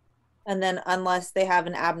 And then unless they have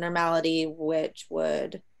an abnormality, which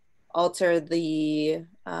would alter the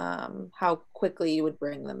how quickly you would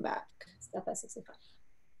bring them back. Stuff at 65.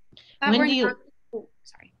 When do you...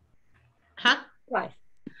 sorry. Huh? Why?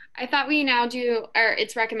 I thought we now do, or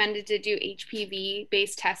it's recommended to do HPV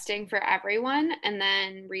based testing for everyone, and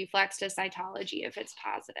then reflex to cytology if it's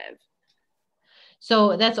positive.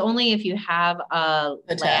 So that's only if you have a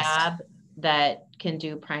lab test that can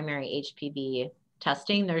do primary HPV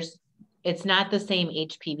testing. It's not the same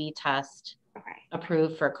HPV test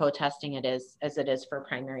approved for co-testing as it is for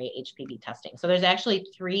primary HPV testing. So there's actually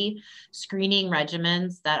 3 screening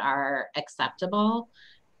regimens that are acceptable.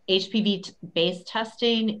 HPV based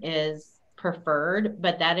testing is preferred,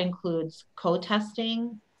 but that includes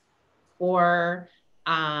co-testing or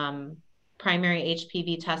primary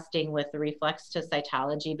HPV testing with the reflex to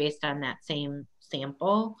cytology based on that same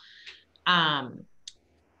sample.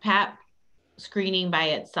 PAP screening by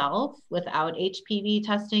itself without HPV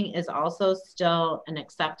testing is also still an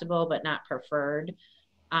acceptable but not preferred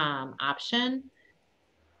option.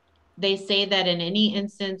 They say that in any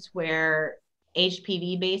instance where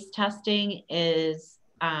HPV-based testing is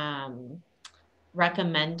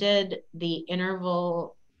recommended, the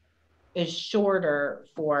interval is shorter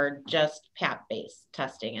for just PAP-based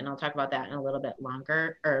testing. And I'll talk about that in a little bit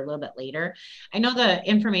longer or a little bit later. I know the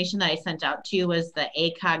information that I sent out to you was the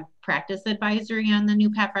ACOG practice advisory on the new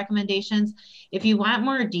PAP recommendations. If you want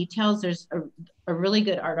more details, there's a really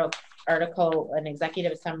good article, an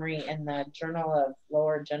executive summary in the Journal of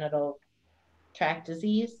Lower Genital Tract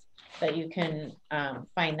Disease that you can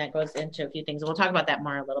find that goes into a few things. We'll talk about that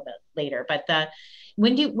more a little bit later. But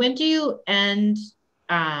when do you end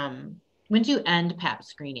PAP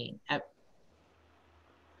screening?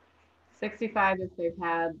 65 if they've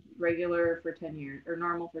had regular for 10 years or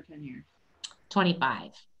normal for 10 years.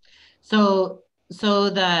 25.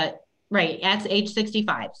 Right, at age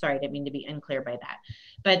 65. Sorry, I didn't mean to be unclear by that.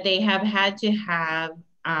 But they have had to have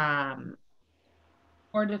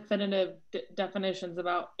more definitive definitions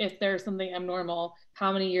about if there's something abnormal,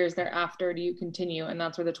 how many years thereafter do you continue? And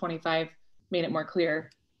that's where the 25 made it more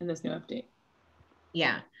clear in this new update.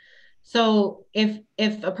 Yeah. So if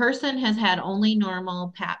a person has had only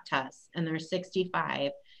normal PAP tests and they're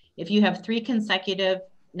 65, if you have 3 consecutive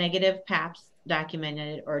negative PAPs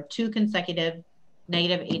documented or 2 consecutive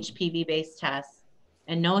negative HPV-based tests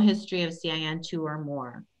and no history of CIN2 or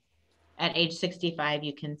more, at age 65,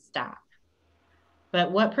 you can stop.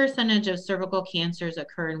 But what percentage of cervical cancers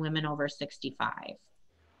occur in women over 65?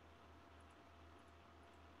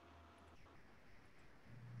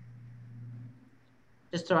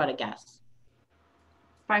 Just throw out a guess.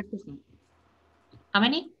 5%. How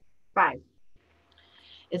many? 5.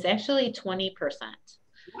 It's actually 20%.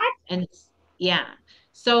 What? And yeah,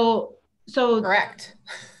 so Correct.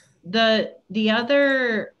 The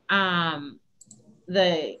other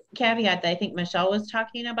the caveat that I think Michelle was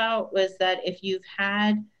talking about was that if you've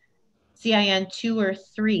had CIN2 or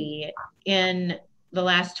 3 in the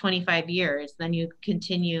last 25 years, then you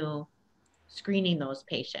continue screening those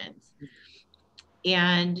patients.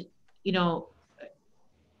 And, you know,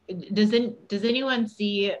 does anyone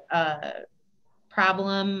see a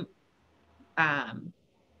problem?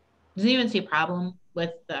 Does anyone see a problem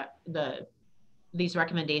with these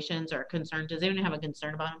recommendations or concern? Does anyone have a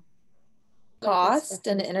concern about them? Cost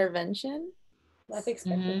and intervention? Life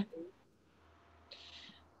expectancy.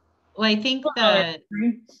 Well, I think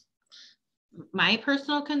my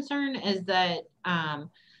personal concern is that,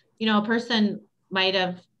 you know, a person might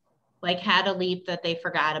have like had a leap that they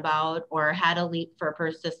forgot about or had a leap for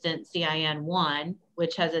persistent CIN1,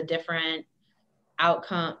 which has a different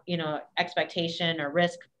outcome, you know, expectation or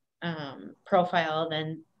risk profile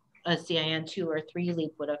than a CIN2 or 3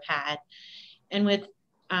 leap would have had. And with,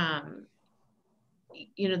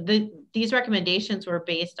 you know, these recommendations were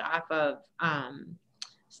based off of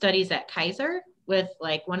studies at Kaiser with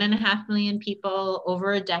like 1.5 million people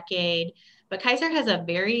over a decade. But Kaiser has a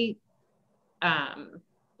very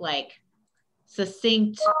like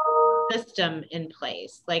succinct system in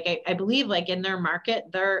place. Like I believe like in their market,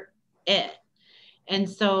 they're it. And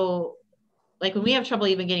so like when we have trouble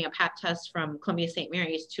even getting a PAP test from Columbia St.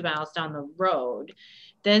 Mary's 2 miles down the road,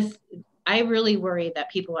 I really worry that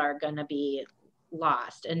people are going to be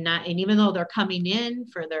lost and even though they're coming in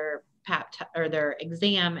for their PAP or their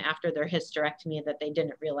exam after their hysterectomy that they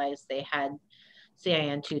didn't realize they had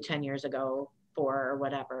CIN2 10 years ago or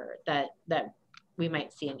whatever, that we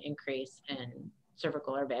might see an increase in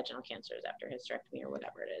cervical or vaginal cancers after hysterectomy or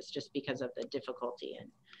whatever it is, just because of the difficulty in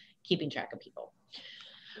keeping track of people.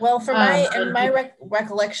 Well, from my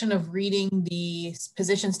recollection of reading the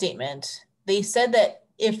position statement, they said that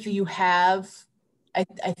if you have, I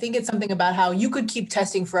think it's something about how you could keep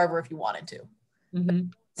testing forever if you wanted to. Mm-hmm.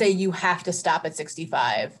 Say you have to stop at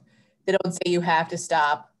 65. They don't say you have to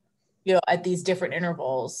stop, you know, at these different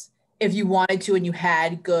intervals. If you wanted to and you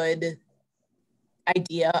had good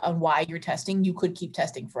idea on why you're testing, you could keep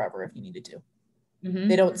testing forever if you needed to. Mm-hmm.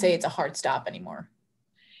 They don't say it's a hard stop anymore.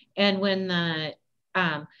 And when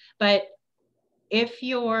but if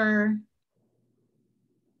you're,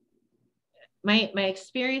 my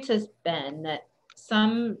experience has been that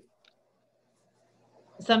sometimes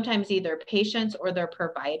either patients or their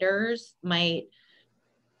providers might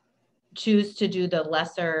choose to do the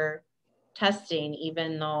lesser testing,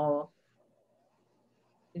 even though,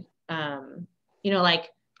 you know,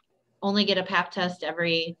 like only get a PAP test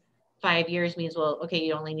every 5 years means, well, okay,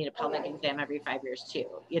 you only need a pelvic exam every 5 years too,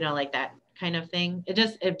 you know, like that kind of thing. It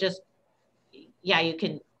just, yeah, you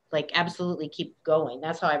can like absolutely keep going.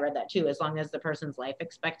 That's how I read that too, as long as the person's life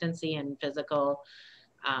expectancy and physical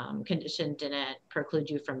condition didn't preclude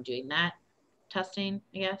you from doing that testing,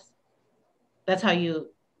 I guess. That's how you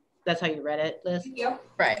read it, Liz? Yep.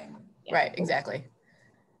 Right. Yeah. Right, exactly.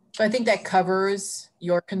 So I think that covers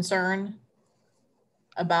your concern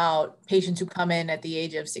about patients who come in at the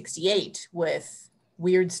age of 68 with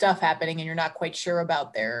weird stuff happening and you're not quite sure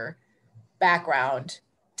about their background.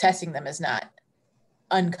 Testing them is not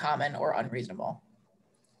uncommon or unreasonable.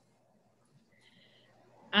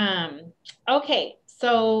 Okay,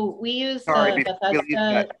 so we use the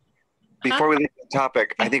Bethesda. before we leave the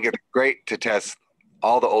topic, I think it's great to test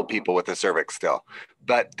all the old people with the cervix still.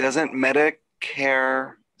 But doesn't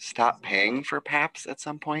Medicare stop paying for PAPs at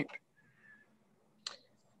some point?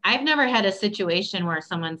 I've never had a situation where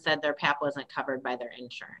someone said their PAP wasn't covered by their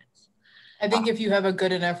insurance. I think if you have a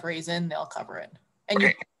good enough reason, they'll cover it. And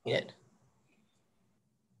you need it.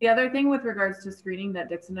 The other thing with regards to screening that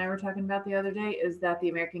Dix and I were talking about the other day is that the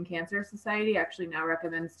American Cancer Society actually now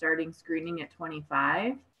recommends starting screening at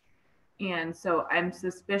 25. And so I'm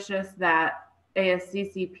suspicious that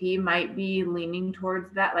ASCCP might be leaning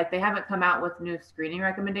towards that. Like they haven't come out with new screening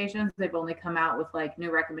recommendations. They've only come out with like new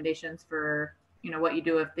recommendations for, you know, what you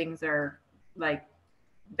do if things are like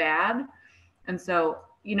bad. And so,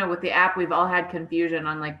 you know, with the app, we've all had confusion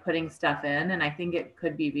on like putting stuff in. And I think it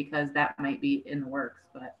could be because that might be in the works,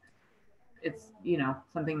 but it's, you know,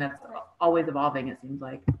 something that's always evolving, it seems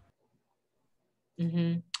like.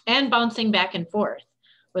 Mm-hmm. And bouncing back and forth,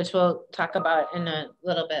 which we'll talk about in a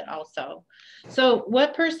little bit also. So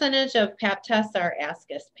what percentage of PAP tests are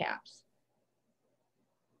ASCUS PAPs?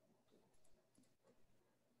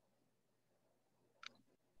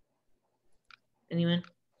 Anyone?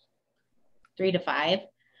 3 to 5.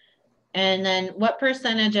 And then what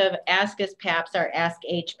percentage of ASCUS PAPs are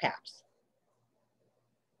ASK-H PAPs?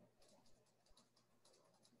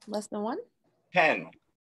 Less than 1? 10.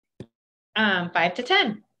 5 to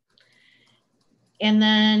 10. And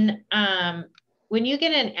then when you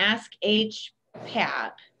get an ASK-H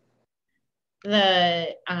PAP,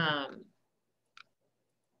 the how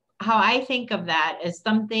I think of that is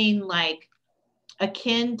something like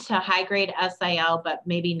akin to high-grade SIL, but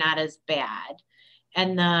maybe not as bad.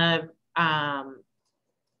 And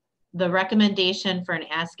the recommendation for an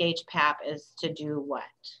ASK-H PAP is to do what?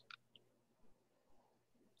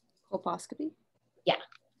 Colposcopy? Yeah.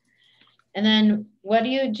 And then what do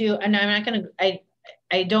you do? And I'm not going to,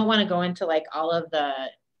 I don't want to go into like all of the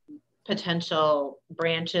potential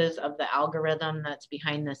branches of the algorithm that's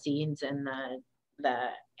behind the scenes in the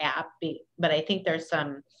app, but I think there's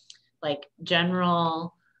some like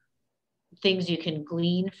general things you can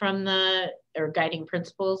glean from or guiding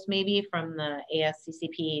principles maybe from the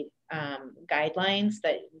ASCCP guidelines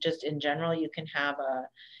that just in general you can have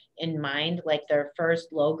in mind, like their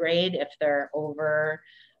first low grade if they're over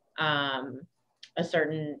a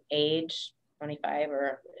certain age, 25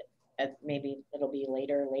 or maybe it'll be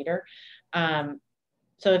later.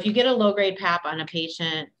 So if you get a low grade PAP on a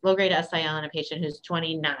patient, low grade SIL on a patient who's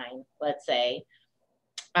 29, let's say,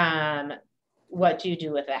 what do you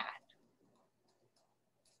do with that?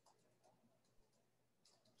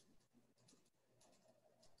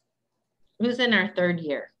 Who's in our 3rd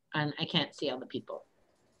year? And I can't see all the people.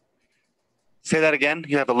 Say that again.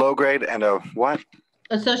 You have a low grade and a what?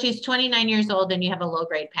 So she's 29 years old and you have a low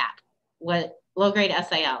grade PAP. What low grade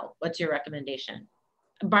SIL? What's your recommendation?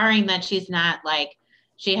 Barring that she's not like,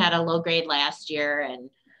 she had a low grade last year and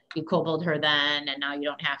you COBOLed her then and now you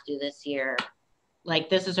don't have to this year. Like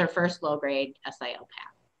this is her first low grade SIL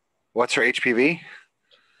PAP. What's her HPV?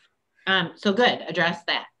 So good, address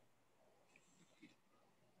that.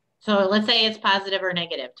 So let's say it's positive or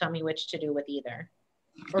negative. Tell me which to do with either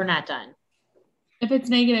or not done. If it's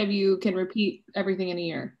negative, you can repeat everything in a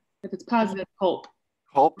year. If it's positive, cope.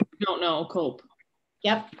 Cope? You don't know, cope.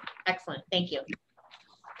 Yep, excellent, thank you.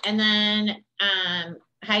 And then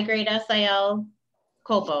high grade SIL,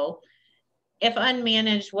 COPO. If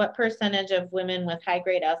unmanaged, what percentage of women with high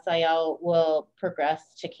grade SIL will progress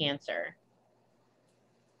to cancer?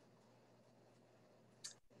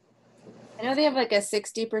 I know they have like a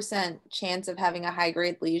 60% chance of having a high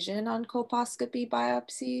grade lesion on colposcopy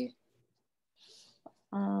biopsy.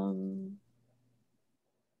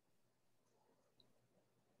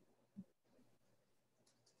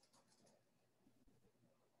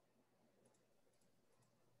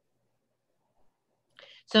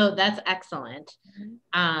 So that's excellent.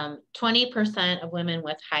 20% of women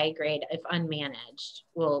with high grade, if unmanaged,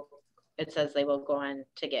 it says they will go on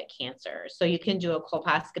to get cancer. So you can do a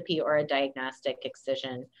colposcopy or a diagnostic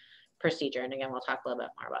excision procedure. And again, we'll talk a little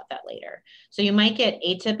bit more about that later. So you might get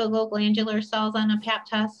atypical glandular cells on a PAP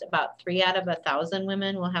test. About 3 out of 1,000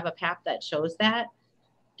 women will have a PAP that shows that.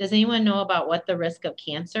 Does anyone know about what the risk of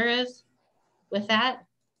cancer is with that?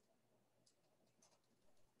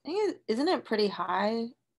 I think isn't it pretty high?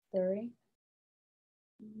 30.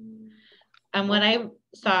 And what I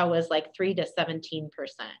saw was like 3 to 17%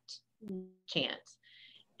 chance.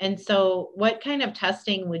 And so what kind of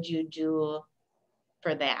testing would you do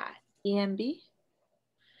for that? EMB?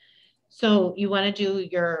 So you want to do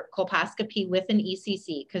your colposcopy with an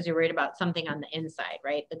ECC because you're worried about something on the inside,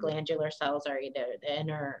 right? The glandular cells are either the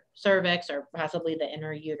inner cervix or possibly the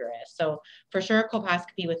inner uterus. So for sure,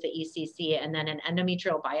 colposcopy with the ECC and then an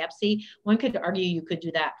endometrial biopsy. One could argue you could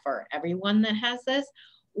do that for everyone that has this,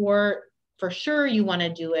 or for sure you want to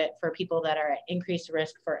do it for people that are at increased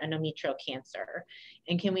risk for endometrial cancer.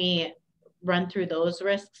 And can we run through those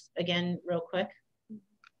risks again real quick?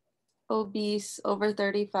 Obese, over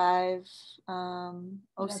 35,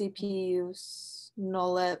 OCP use,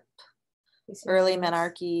 no lip, early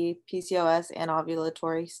menarche, PCOS, and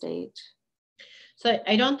ovulatory stage. So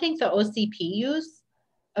I don't think the OCP use,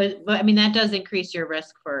 but I mean, that does increase your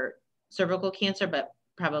risk for cervical cancer, but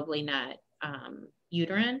probably not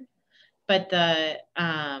uterine. But the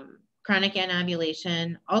chronic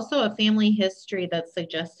anovulation, also a family history that's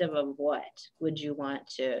suggestive of what would you want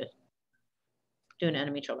to do an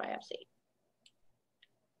endometrial biopsy?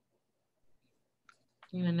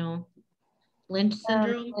 You know, Lynch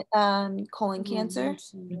syndrome? Colon cancer.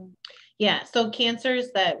 Yeah, so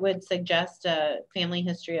cancers that would suggest a family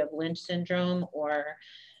history of Lynch syndrome, or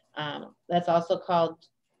that's also called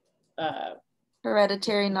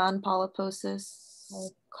hereditary non-polyposis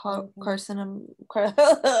carcinoma.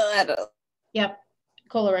 Yep,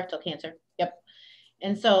 colorectal cancer. Yep.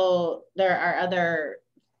 And so there are other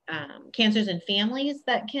cancers in families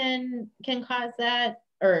that can cause that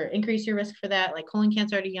or increase your risk for that, like colon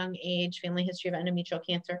cancer at a young age, family history of endometrial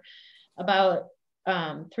cancer. About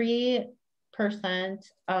 3%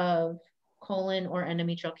 of colon or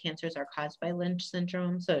endometrial cancers are caused by Lynch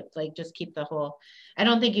syndrome. So it's like, just keep the whole, I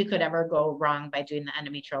don't think you could ever go wrong by doing the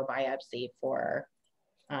endometrial biopsy for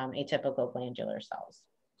atypical glandular cells.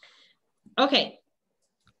 Okay,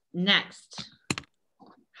 next.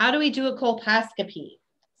 How do we do a colposcopy?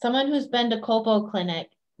 Someone who's been to colpo clinic,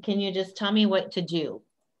 can you just tell me what to do?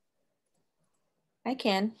 I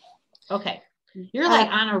can. Okay. You're like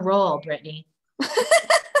on a roll, Brittany.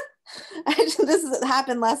 This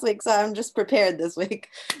happened last week, so I'm just prepared this week.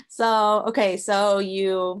 So, okay, so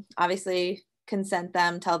you obviously consent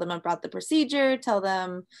them, tell them about the procedure, tell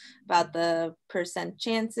them about the percent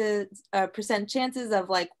chances of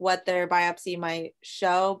like what their biopsy might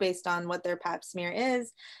show based on what their pap smear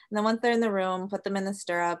is. And then once they're in the room, put them in the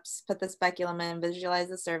stirrups, put the speculum in, visualize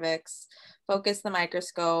the cervix, focus the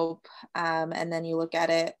microscope, and then you look at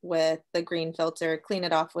it with the green filter, clean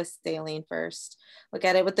it off with saline first. Look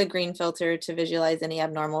at it with the green filter to visualize any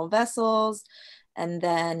abnormal vessels. And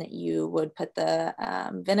then you would put the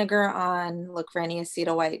vinegar on, look for any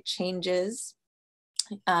acetyl white changes,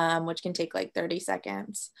 which can take like 30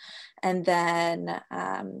 seconds. And then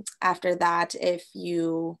after that, first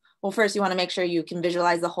you want to make sure you can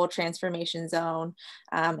visualize the whole transformation zone.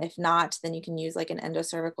 If not, then you can use like an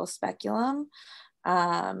endocervical speculum.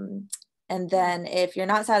 And then if you're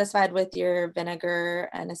not satisfied with your vinegar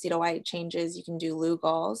and acetyl white changes, you can do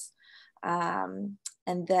Lugol's.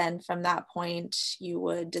 And then from that point, you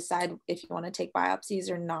would decide if you want to take biopsies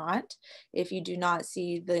or not. If you do not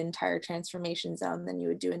see the entire transformation zone, then you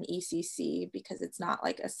would do an ECC because it's not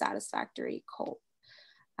like a satisfactory colp.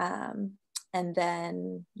 And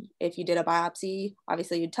then if you did a biopsy,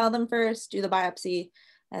 obviously you'd tell them first, do the biopsy,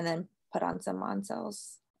 and then put on some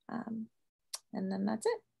Moncels. And then that's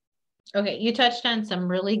it. Okay, you touched on some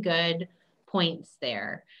really good points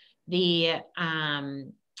there.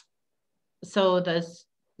 So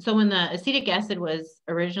when the acetic acid was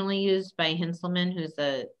originally used by Hinselman, who's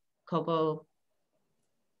a colpo,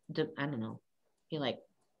 I don't know, that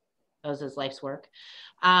was his life's work.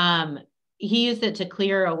 He used it to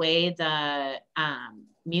clear away the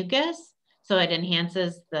mucus, so it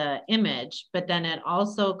enhances the image, but then it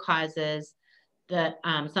also causes the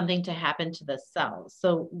something to happen to the cells.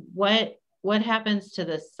 So what happens to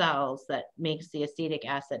the cells that makes the acetic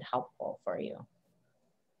acid helpful for you?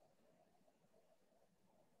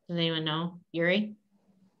 Does anyone know? Yuri?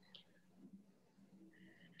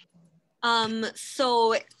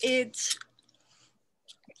 So it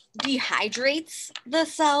dehydrates the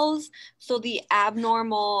cells. So the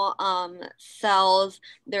abnormal cells,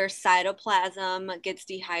 their cytoplasm gets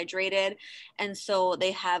dehydrated. And so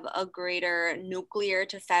they have a greater nuclear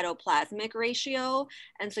to cytoplasmic ratio.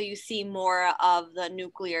 And so you see more of the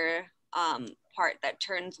nuclear part that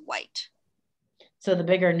turns white. So the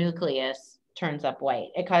bigger nucleus turns up white.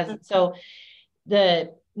 It causes, so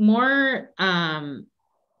the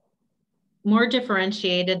more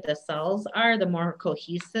differentiated the cells are, the more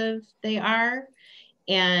cohesive they are.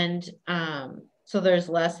 And so there's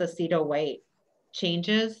less acetyl white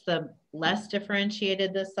changes. The less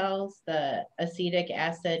differentiated the cells, the acetic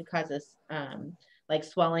acid causes like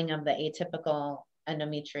swelling of the atypical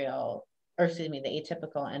endometrial, or excuse me, the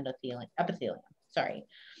atypical epithelium, sorry.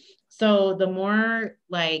 So the more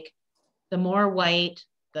white,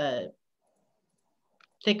 the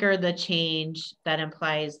thicker the change, that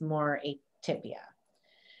implies more atypia.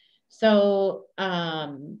 So,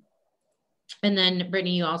 and then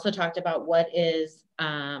Brittany, you also talked about what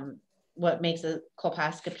makes a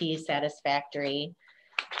colposcopy satisfactory.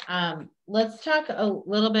 Let's talk a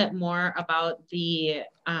little bit more about the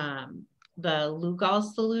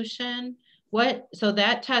Lugol solution. So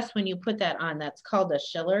that test, when you put that on, that's called a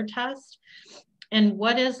Schiller test. And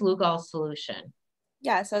what is Lugol solution?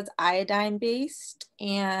 Yeah, so it's iodine based,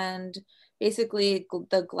 and basically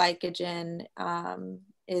the glycogen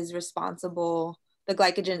is responsible, the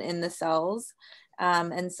glycogen in the cells.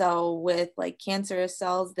 And so with like cancerous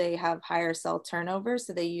cells, they have higher cell turnover,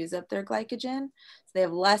 so they use up their glycogen. So they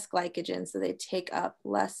have less glycogen, so they take up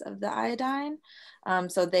less of the iodine.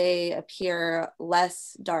 So they appear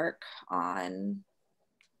less dark on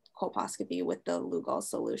colposcopy with the Lugol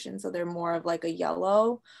solution. So they're more of like a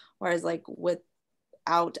yellow, whereas like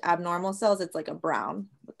without abnormal cells, it's like a brown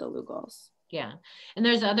with the Lugols. Yeah, and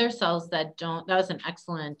there's other cells that don't. That was an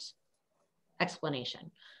excellent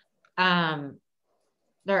explanation.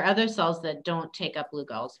 There are other cells that don't take up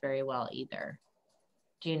Lugols very well either.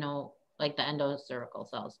 Do you know, like the endocervical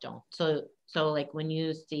cells don't. So like when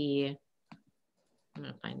you see, I'm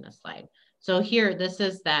gonna find this slide. So here, this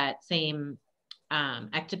is that same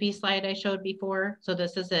ectopy slide I showed before. So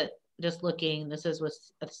this is it, just looking, this is with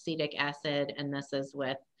acetic acid and this is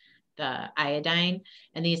with the iodine,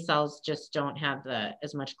 and these cells just don't have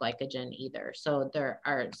as much glycogen either. So there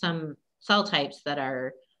are some cell types that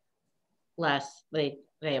are less, they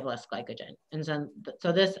have less glycogen. And so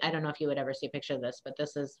this, I don't know if you would ever see a picture of this, but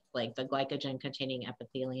this is like the glycogen containing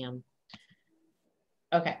epithelium.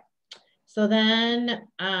 Okay, so then,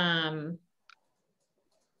 and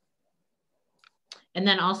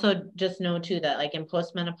then also just know too that like in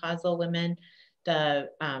postmenopausal women, the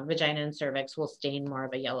vagina and cervix will stain more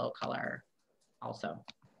of a yellow color also.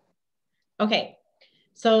 Okay,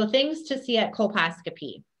 so things to see at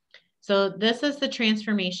colposcopy. So this is the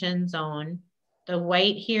transformation zone. The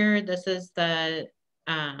white here, this is the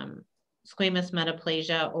squamous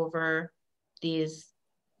metaplasia over these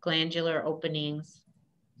glandular openings.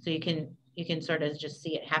 So you can sort of just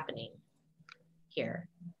see it happening here.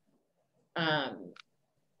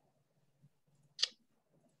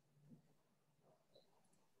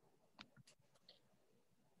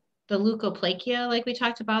 The leukoplakia, like we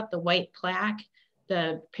talked about, the white plaque,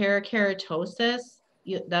 the parakeratosis,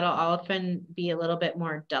 that'll often be a little bit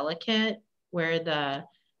more delicate, where the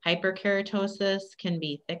hyperkeratosis can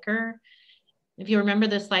be thicker. If you remember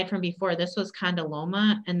this slide from before, this was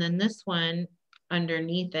condyloma, and then this one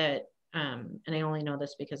underneath it, and I only know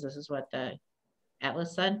this because this is what the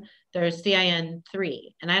atlas said, there's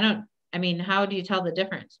CIN3. And I mean, how do you tell the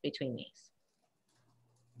difference between these?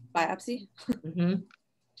 Biopsy. Mm-hmm.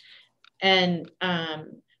 And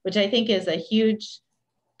which I think is a huge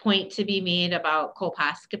point to be made about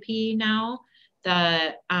colposcopy now.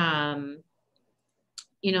 The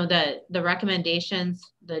the recommendations,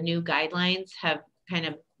 the new guidelines have kind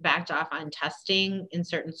of backed off on testing in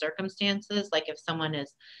certain circumstances. Like if someone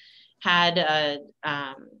has had a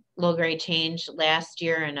low grade change last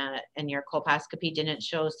year and your colposcopy didn't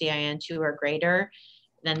show CIN2 or greater,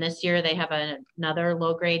 then this year they have another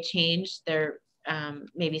low grade change. They're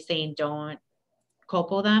maybe saying don't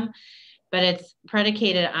colpo them, but it's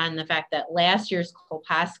predicated on the fact that last year's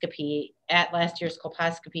colposcopy,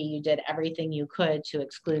 you did everything you could to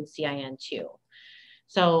exclude CIN2.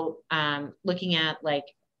 So looking at, like,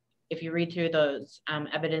 if you read through those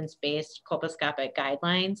evidence-based colposcopic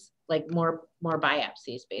guidelines, like more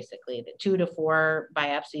biopsies, basically, the 2 to 4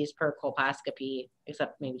 biopsies per colposcopy,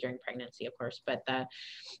 except maybe during pregnancy, of course, but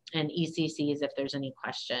and ECCs if there's any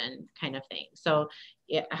question, kind of thing. So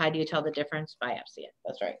yeah, how do you tell the difference? Biopsy it.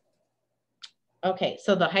 That's right. Okay,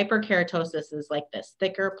 so the hyperkeratosis is like this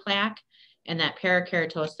thicker plaque, and that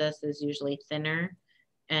parakeratosis is usually thinner,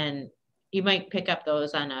 and you might pick up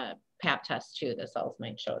those on a Pap test too. The cells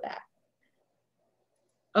might show that.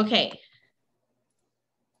 Okay,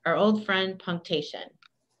 our old friend punctation.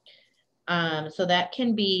 So that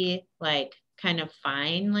can be like kind of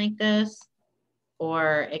fine like this,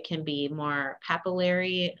 or it can be more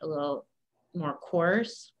papillary, a little more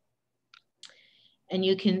coarse. And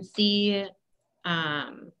you can see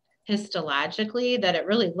histologically that it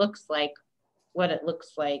really looks like what it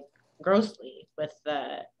looks like grossly, with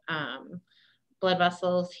the blood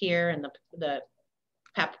vessels here and the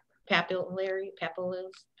papillas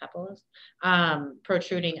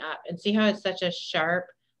protruding up. And see how it's such a sharp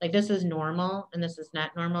like this is normal and this is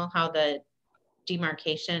not normal, how the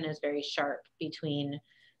demarcation is very sharp between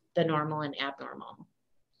the normal and abnormal.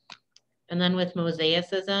 And then with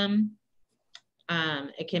mosaicism,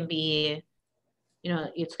 it can be, you know,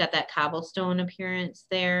 it's got that cobblestone appearance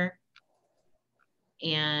there,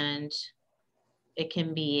 and it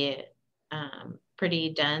can be pretty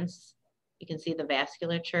dense. You can see the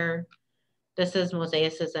vasculature. This is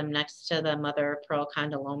mosaicism next to the mother of pearl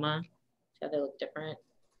condyloma. See how they look different?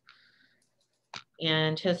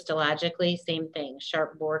 And histologically, same thing,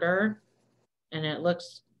 sharp border, and it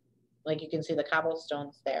looks like you can see the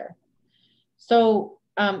cobblestones there. So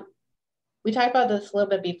we talked about this a little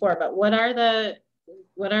bit before, but what are the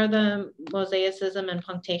mosaicism and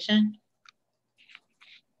punctation?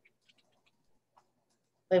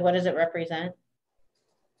 Like, what does it represent?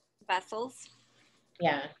 Vessels.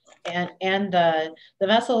 Yeah, and the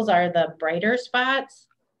vessels are the brighter spots,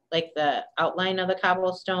 like the outline of the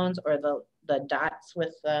cobblestones, or the dots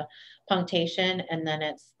with the punctation, and then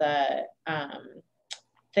it's the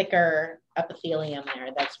thicker epithelium there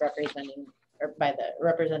that's represented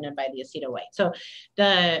by the aceto white. So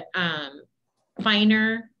the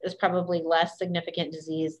finer is probably less significant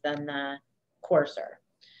disease than the coarser.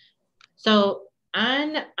 So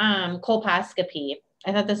on colposcopy,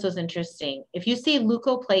 I thought this was interesting. If you see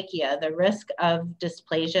leukoplakia, the risk of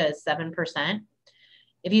dysplasia is 7%.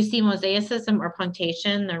 If you see mosaicism or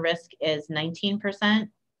punctation, the risk is 19%.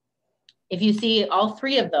 If you see all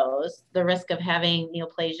three of those, the risk of having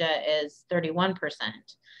neoplasia is 31%.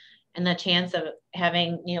 And the chance of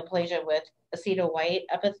having neoplasia with aceto-white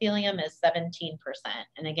epithelium is 17%.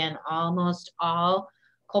 And again, almost all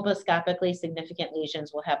colposcopically significant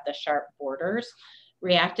lesions will have the sharp borders.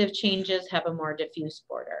 Reactive changes have a more diffuse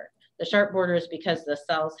border. The sharp border is because the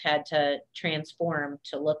cells had to transform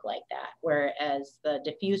to look like that, whereas the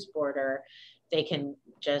diffuse border, they can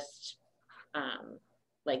just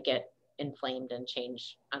like get inflamed and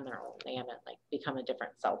change on their own. They haven't like become a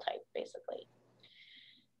different cell type, basically.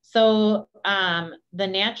 So the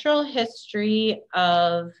natural history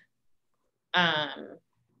of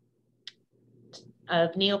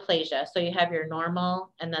neoplasia. So you have your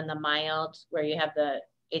normal and then the mild, where you have the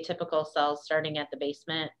atypical cells starting at the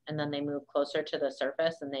basement, and then they move closer to the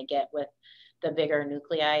surface and they get with the bigger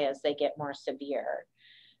nuclei as they get more severe.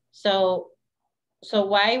 So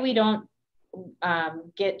why we don't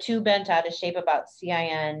get too bent out of shape about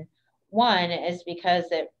CIN1 is because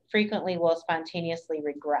it frequently will spontaneously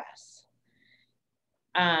regress.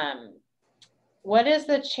 What is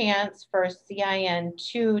the chance for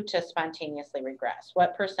CIN2 to spontaneously regress?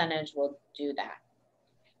 What percentage will do that?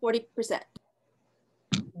 40%.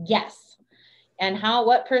 Yes. And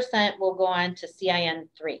what percent will go on to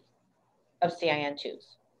CIN3 of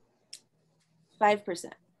CIN2s? 5%. A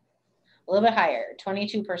little bit higher,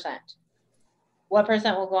 22%. What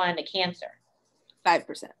percent will go on to cancer?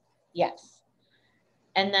 5%. Yes.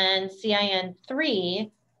 And then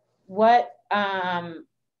CIN3, what,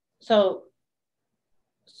 so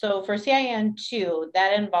for CIN2,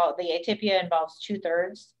 that involves, the atypia involves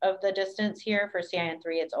 2/3 of the distance here. For CIN3,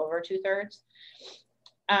 it's over 2/3.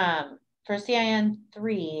 For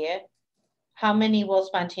CIN3, how many will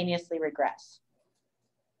spontaneously regress?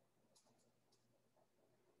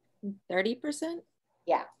 30%?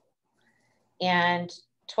 Yeah. And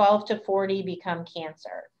 12 to 40 become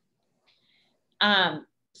cancer.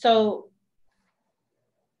 So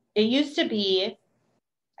it used to be,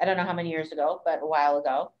 I don't know how many years ago, but a while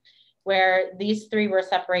ago, where these three were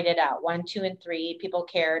separated out, 1, 2, and 3. People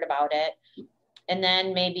cared about it. And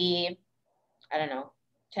then maybe, I don't know,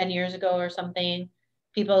 10 years ago or something,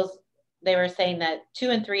 they were saying that 2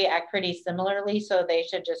 and 3 act pretty similarly, so they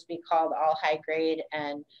should just be called all high grade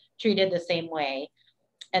and treated the same way.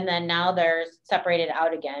 And then now they're separated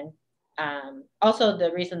out again. Also,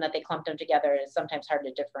 the reason that they clumped them together is sometimes hard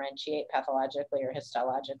to differentiate pathologically or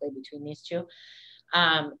histologically between these two.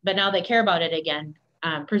 But now they care about it again,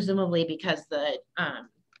 presumably because the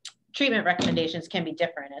treatment recommendations can be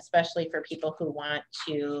different, especially for people who want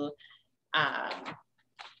to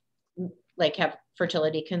like have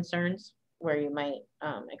fertility concerns, where you might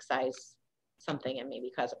excise something and maybe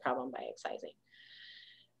cause a problem by excising.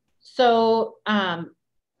 So I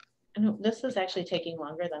know this is actually taking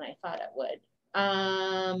longer than I thought it would.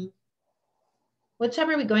 What time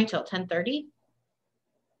are we going till? 10:30?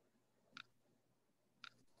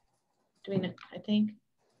 Do we know? I think.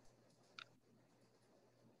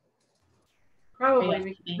 Probably,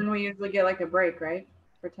 because then we usually get like a break, right?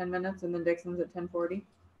 For 10 minutes, and then Dixon's at 10:40.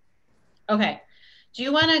 Okay. Do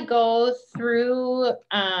you want to go through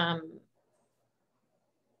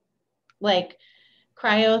like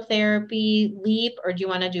cryotherapy, LEAP, or do you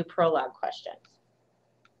want to do prologue questions?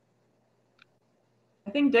 I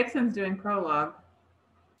think Dixon's doing prologue.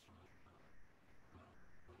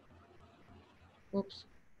 Oops.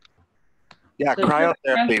 Yeah, So-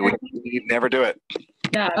 cryotherapy, we never do it.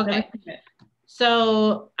 Yeah. Okay.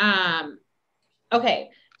 So, okay.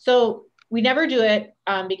 So we never do it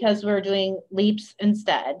because we're doing LEAPs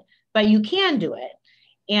instead, but you can do it.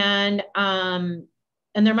 And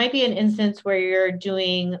there might be an instance where you're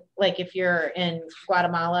doing, like if you're in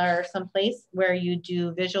Guatemala or someplace where you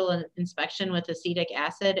do visual inspection with acetic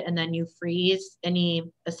acid and then you freeze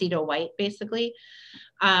any aceto white basically,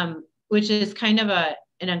 which is kind of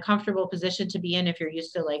an uncomfortable position to be in if you're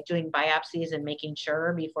used to like doing biopsies and making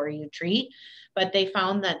sure before you treat. But they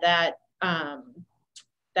found that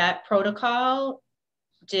protocol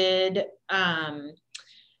did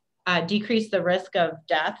decrease the risk of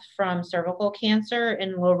death from cervical cancer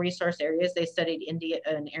in low resource areas. They studied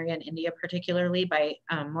an area in India particularly by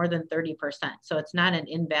more than 30%. So it's not an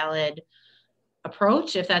invalid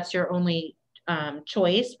approach if that's your only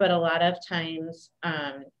choice, but a lot of times,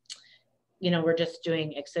 we're just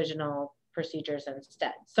doing excisional procedures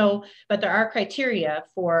instead. So, but there are criteria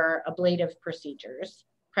for ablative procedures.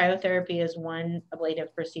 Cryotherapy is one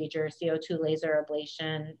ablative procedure. CO2 laser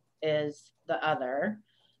ablation is the other.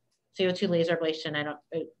 CO2 laser ablation,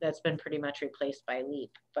 that's been pretty much replaced by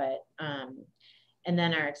LEAP, but, and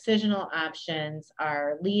then our excisional options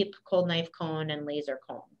are LEAP, cold knife cone, and laser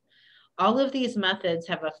cone. All of these methods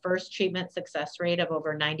have a first treatment success rate of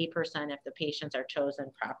over 90% if the patients are chosen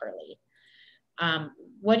properly.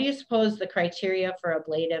 What do you suppose the criteria for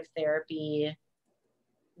ablative therapy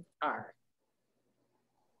are?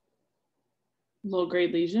 Low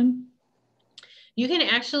grade lesion. You can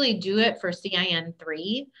actually do it for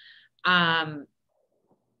CIN3.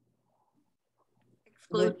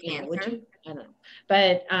 Exclude Would cancer. you? I don't know.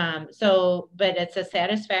 But but it's a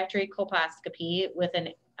satisfactory colposcopy with an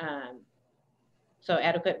so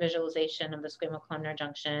adequate visualization of the squamous columnar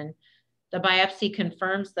junction. The biopsy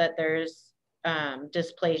confirms that there's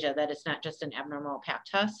dysplasia, that it's not just an abnormal pap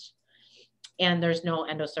test, and there's no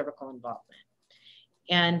endocervical involvement.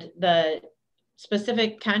 And the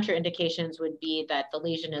specific contraindications would be that the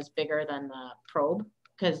lesion is bigger than the probe,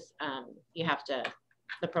 because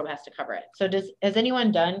the probe has to cover it. So has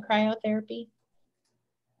anyone done cryotherapy?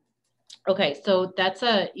 Okay, so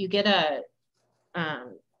you get a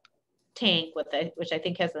tank which I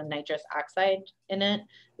think has a nitrous oxide in it.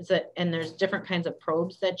 And there's different kinds of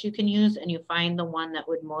probes that you can use, and you find the one that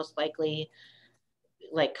would most likely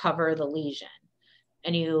like cover the lesion,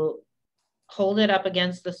 and you hold it up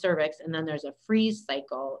against the cervix, and then there's a freeze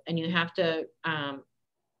cycle, and you have to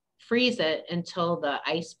freeze it until the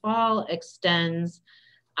ice ball extends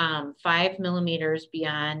 5 millimeters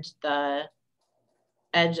beyond the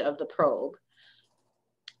edge of the probe.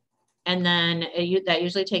 And then that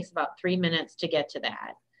usually takes about 3 minutes to get to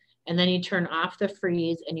that. And then you turn off the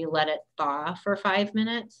freeze and you let it thaw for 5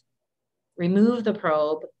 minutes, remove the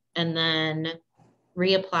probe, and then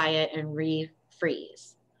reapply it and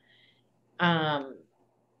refreeze.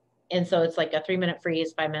 And so it's like a 3 minute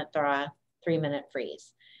freeze, 5 minute thaw, 3 minute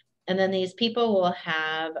freeze. And then these people will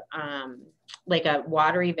have like a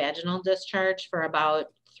watery vaginal discharge for about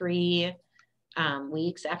 3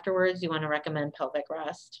 weeks afterwards. You want to recommend pelvic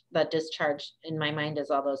rest. That discharge in my mind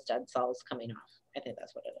is all those dead cells coming off. I think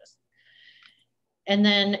that's what it is. And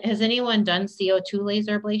then has anyone done CO2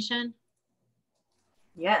 laser ablation?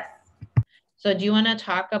 Yes. So do you want to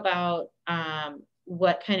talk about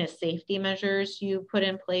what kind of safety measures you put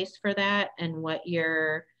in place for that, and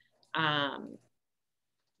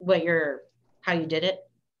how you did it?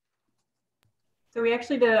 So we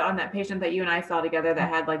actually did it on that patient that you and I saw together that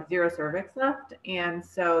had like 0 cervix left. And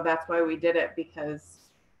so that's why we did it, because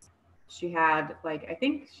she had I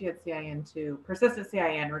think she had CIN too, persistent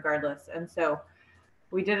CIN regardless. And so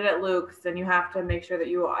we did it at Luke's, and you have to make sure that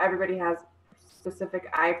everybody has specific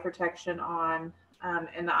eye protection on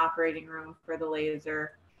in the operating room for the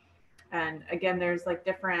laser. And again, there's like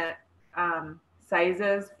different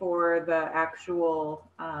sizes for the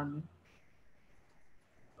actual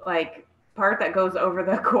part that goes over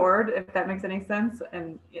the cord, if that makes any sense.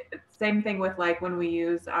 And same thing with when we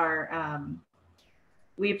use our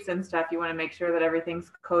leaps and stuff, you want to make sure that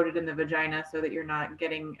everything's coated in the vagina so that you're not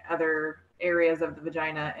getting other areas of the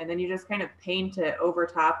vagina. And then you just kind of paint it over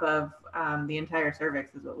top of the entire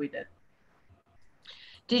cervix is what we did.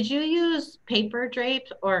 Did you use paper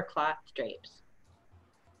drapes or cloth drapes?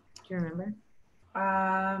 Do you remember?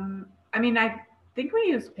 I mean, I think we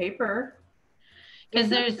used paper. Because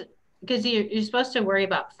you're supposed to worry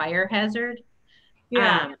about fire hazard.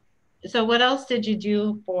 Yeah. So what else did you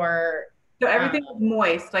do for? So everything was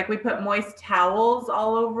moist. Like we put moist towels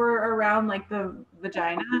all over around like the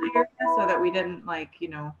vagina area so that we didn't like, you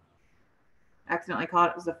know, accidentally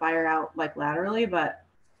cause a fire out like laterally, but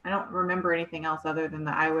I don't remember anything else other than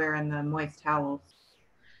the eyewear and the moist towels.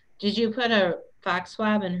 Did you put a fox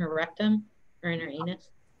swab in her rectum or in her anus?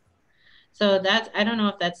 So that's, I don't know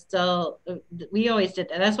if that's still, we always did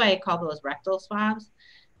that. That's why I call those rectal swabs,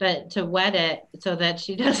 but to wet it so that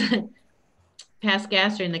she doesn't pass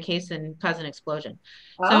gas during the case and cause an explosion.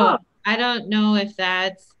 Oh. So I don't know if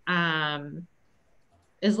that's,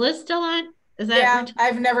 is Liz still on? Is that? Yeah,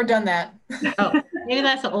 I've never done that. Oh, maybe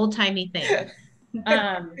that's an old timey thing.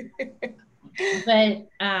 But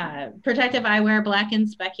protective eyewear, blackened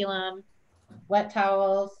speculum, wet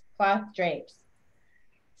towels, cloth drapes.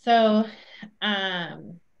 So,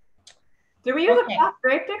 do we use a cloth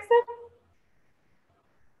drape, Dixon?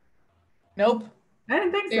 Nope. I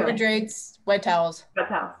didn't think Paper so. drapes, wet towels. Wet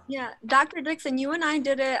towels. Yeah, Dr. Dixon, you and I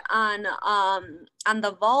did it on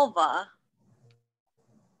the vulva.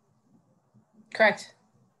 Correct.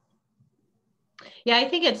 Yeah, I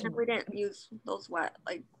think it's. We didn't use those wet,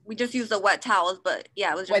 like we just used the wet towels, but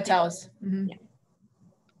yeah, it was just wet towels. Mm-hmm. Yeah.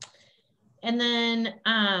 And then,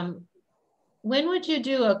 when would you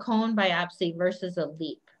do a cone biopsy versus a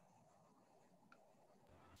leap?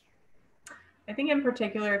 I think in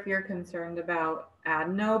particular, if you're concerned about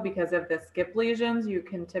adeno because of the skip lesions, you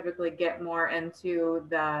can typically get more into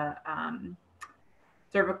the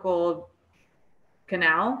cervical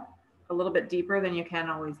canal a little bit deeper than you can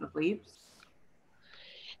always with leaps.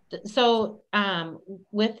 So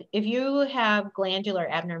if you have glandular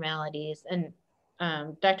abnormalities, and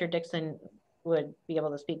Dr. Dixon would be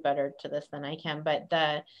able to speak better to this than I can, but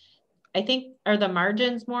I think, are the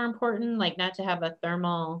margins more important, like not to have a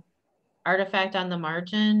thermal artifact on the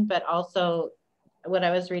margin, but also what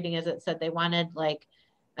I was reading is it said they wanted like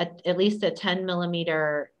at least a 10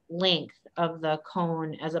 millimeter length of the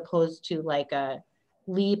cone as opposed to like a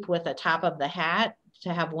leap with the top of the hat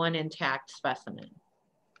to have one intact specimen.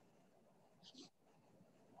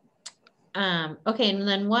 Okay, and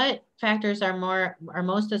then what factors are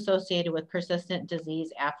most associated with persistent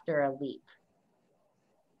disease after a leap?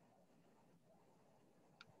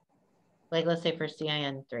 Like let's say for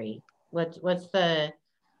CIN3, what's the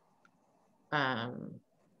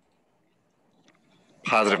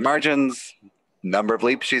positive margins, number of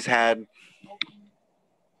leaps she's had,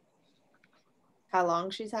 how long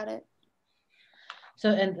she's had it. So,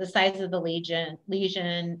 and the size of the lesion,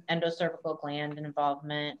 endocervical gland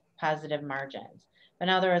involvement, positive margins. But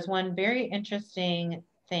now there was one very interesting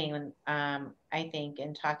thing, I think,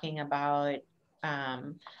 in talking about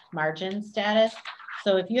margin status.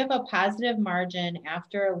 So if you have a positive margin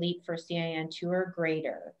after a leap for CIN2 or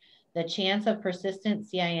greater, the chance of persistent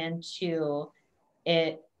CIN2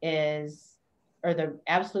 or the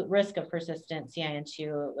absolute risk of persistent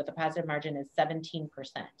CIN2 with a positive margin is 17%.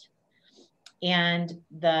 And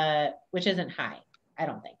which isn't high, I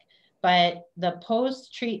don't think. But the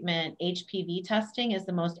post-treatment HPV testing is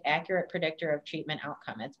the most accurate predictor of treatment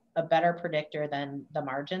outcome. It's a better predictor than the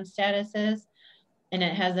margin status is. And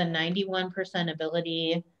it has a 91%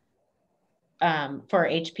 ability for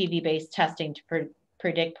HPV-based testing to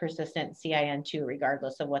predict persistent CIN2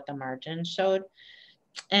 regardless of what the margin showed.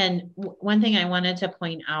 And one thing I wanted to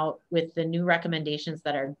point out with the new recommendations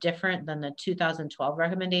that are different than the 2012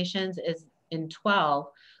 recommendations is in 12,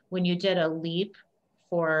 when you did a leap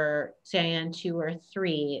for CIN2 or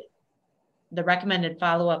 3, the recommended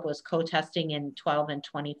follow-up was co-testing in 12 and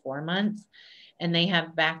 24 months. And they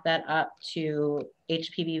have backed that up to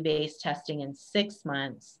HPV-based testing in 6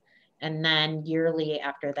 months, and then yearly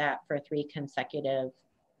after that for 3 consecutive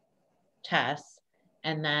tests.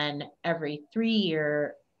 And then every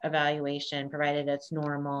 3-year evaluation, provided it's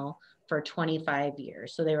normal, for 25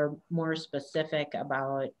 years. So they were more specific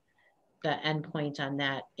about the endpoint on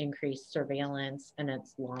that increased surveillance, and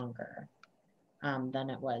it's longer than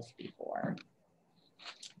it was before.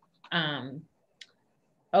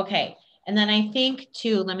 Okay, and then I think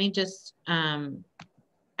too, let me just,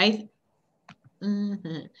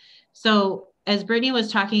 so as Brittany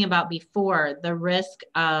was talking about before, the risk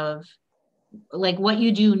of like what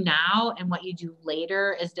you do now and what you do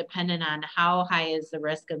later is dependent on how high is the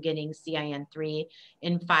risk of getting CIN3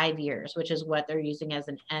 in 5 years, which is what they're using as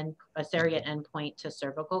a surrogate endpoint to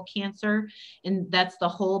cervical cancer. And that's the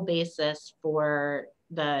whole basis for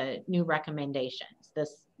the new recommendations.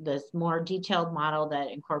 This more detailed model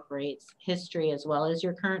that incorporates history as well as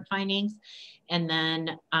your current findings. And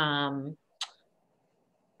then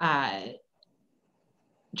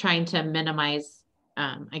trying to minimize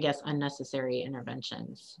I guess, unnecessary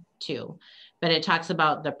interventions too. But it talks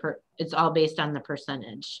about it's all based on the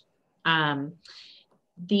percentage.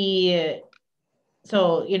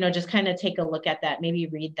 So, you know, just kind of take a look at that, maybe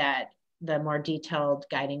read that, the more detailed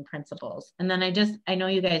guiding principles. And then I know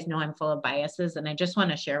you guys know I'm full of biases, and I just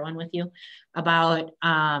want to share one with you about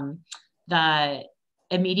the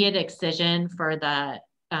immediate excision for the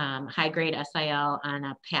high grade SIL on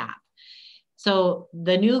a PAP. So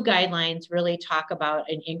the new guidelines really talk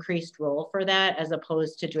about an increased role for that as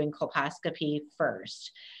opposed to doing colposcopy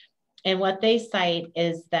first. And what they cite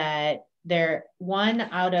is that they're 1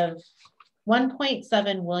 out of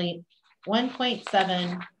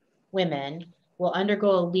 1.7 women will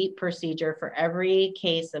undergo a LEAP procedure for every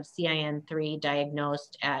case of CIN3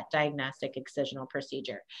 diagnosed at diagnostic excisional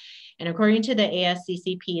procedure. And according to the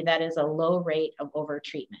ASCCP, that is a low rate of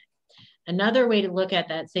overtreatment. Another way to look at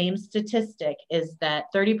that same statistic is that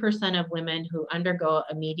 30% of women who undergo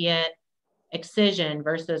immediate excision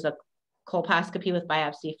versus a colposcopy with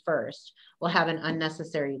biopsy first will have an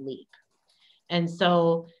unnecessary LEAP. And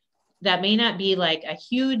so that may not be like a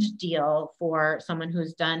huge deal for someone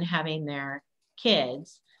who's done having their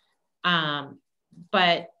kids,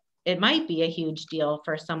 but it might be a huge deal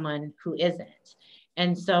for someone who isn't.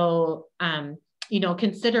 And so, you know,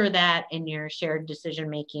 consider that in your shared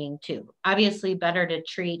decision-making too. Obviously better to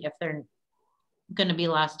treat if they're going to be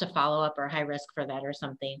lost to follow-up or high risk for that or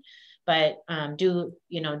something, but do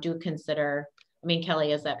consider. I mean,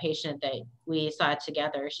 Kelly is that patient that we saw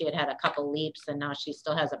together. She had had a couple leaps and now she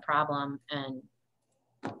still has a problem. And,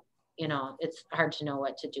 you know, it's hard to know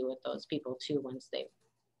what to do with those people too once they've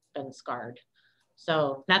been scarred.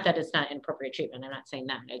 So not that it's not inappropriate treatment. I'm not saying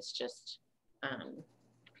that. It's just,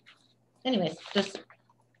 anyways, just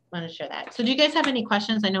want to share that. So do you guys have any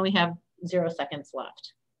questions? I know we have 0 seconds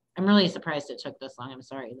left. I'm really surprised it took this long. I'm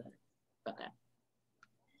sorry about that.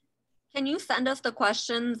 Can you send us the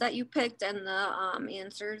questions that you picked and the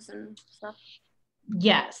answers and stuff?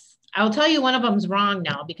 Yes, I'll tell you one of them's wrong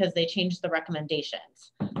now because they changed the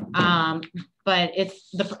recommendations. But it's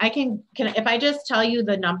if I just tell you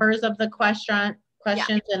the numbers of the questions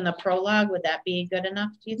in the prologue, would that be good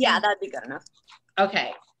enough? Do you think? Yeah, that'd be good enough.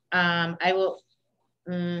 Okay. I will.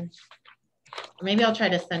 Maybe I'll try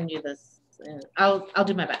to send you this. I'll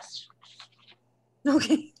do my best.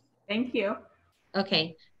 Okay. Thank you.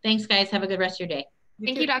 Okay. Thanks, guys. Have a good rest of your day.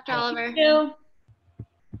 Thank you, Dr. Oliver. Thank you.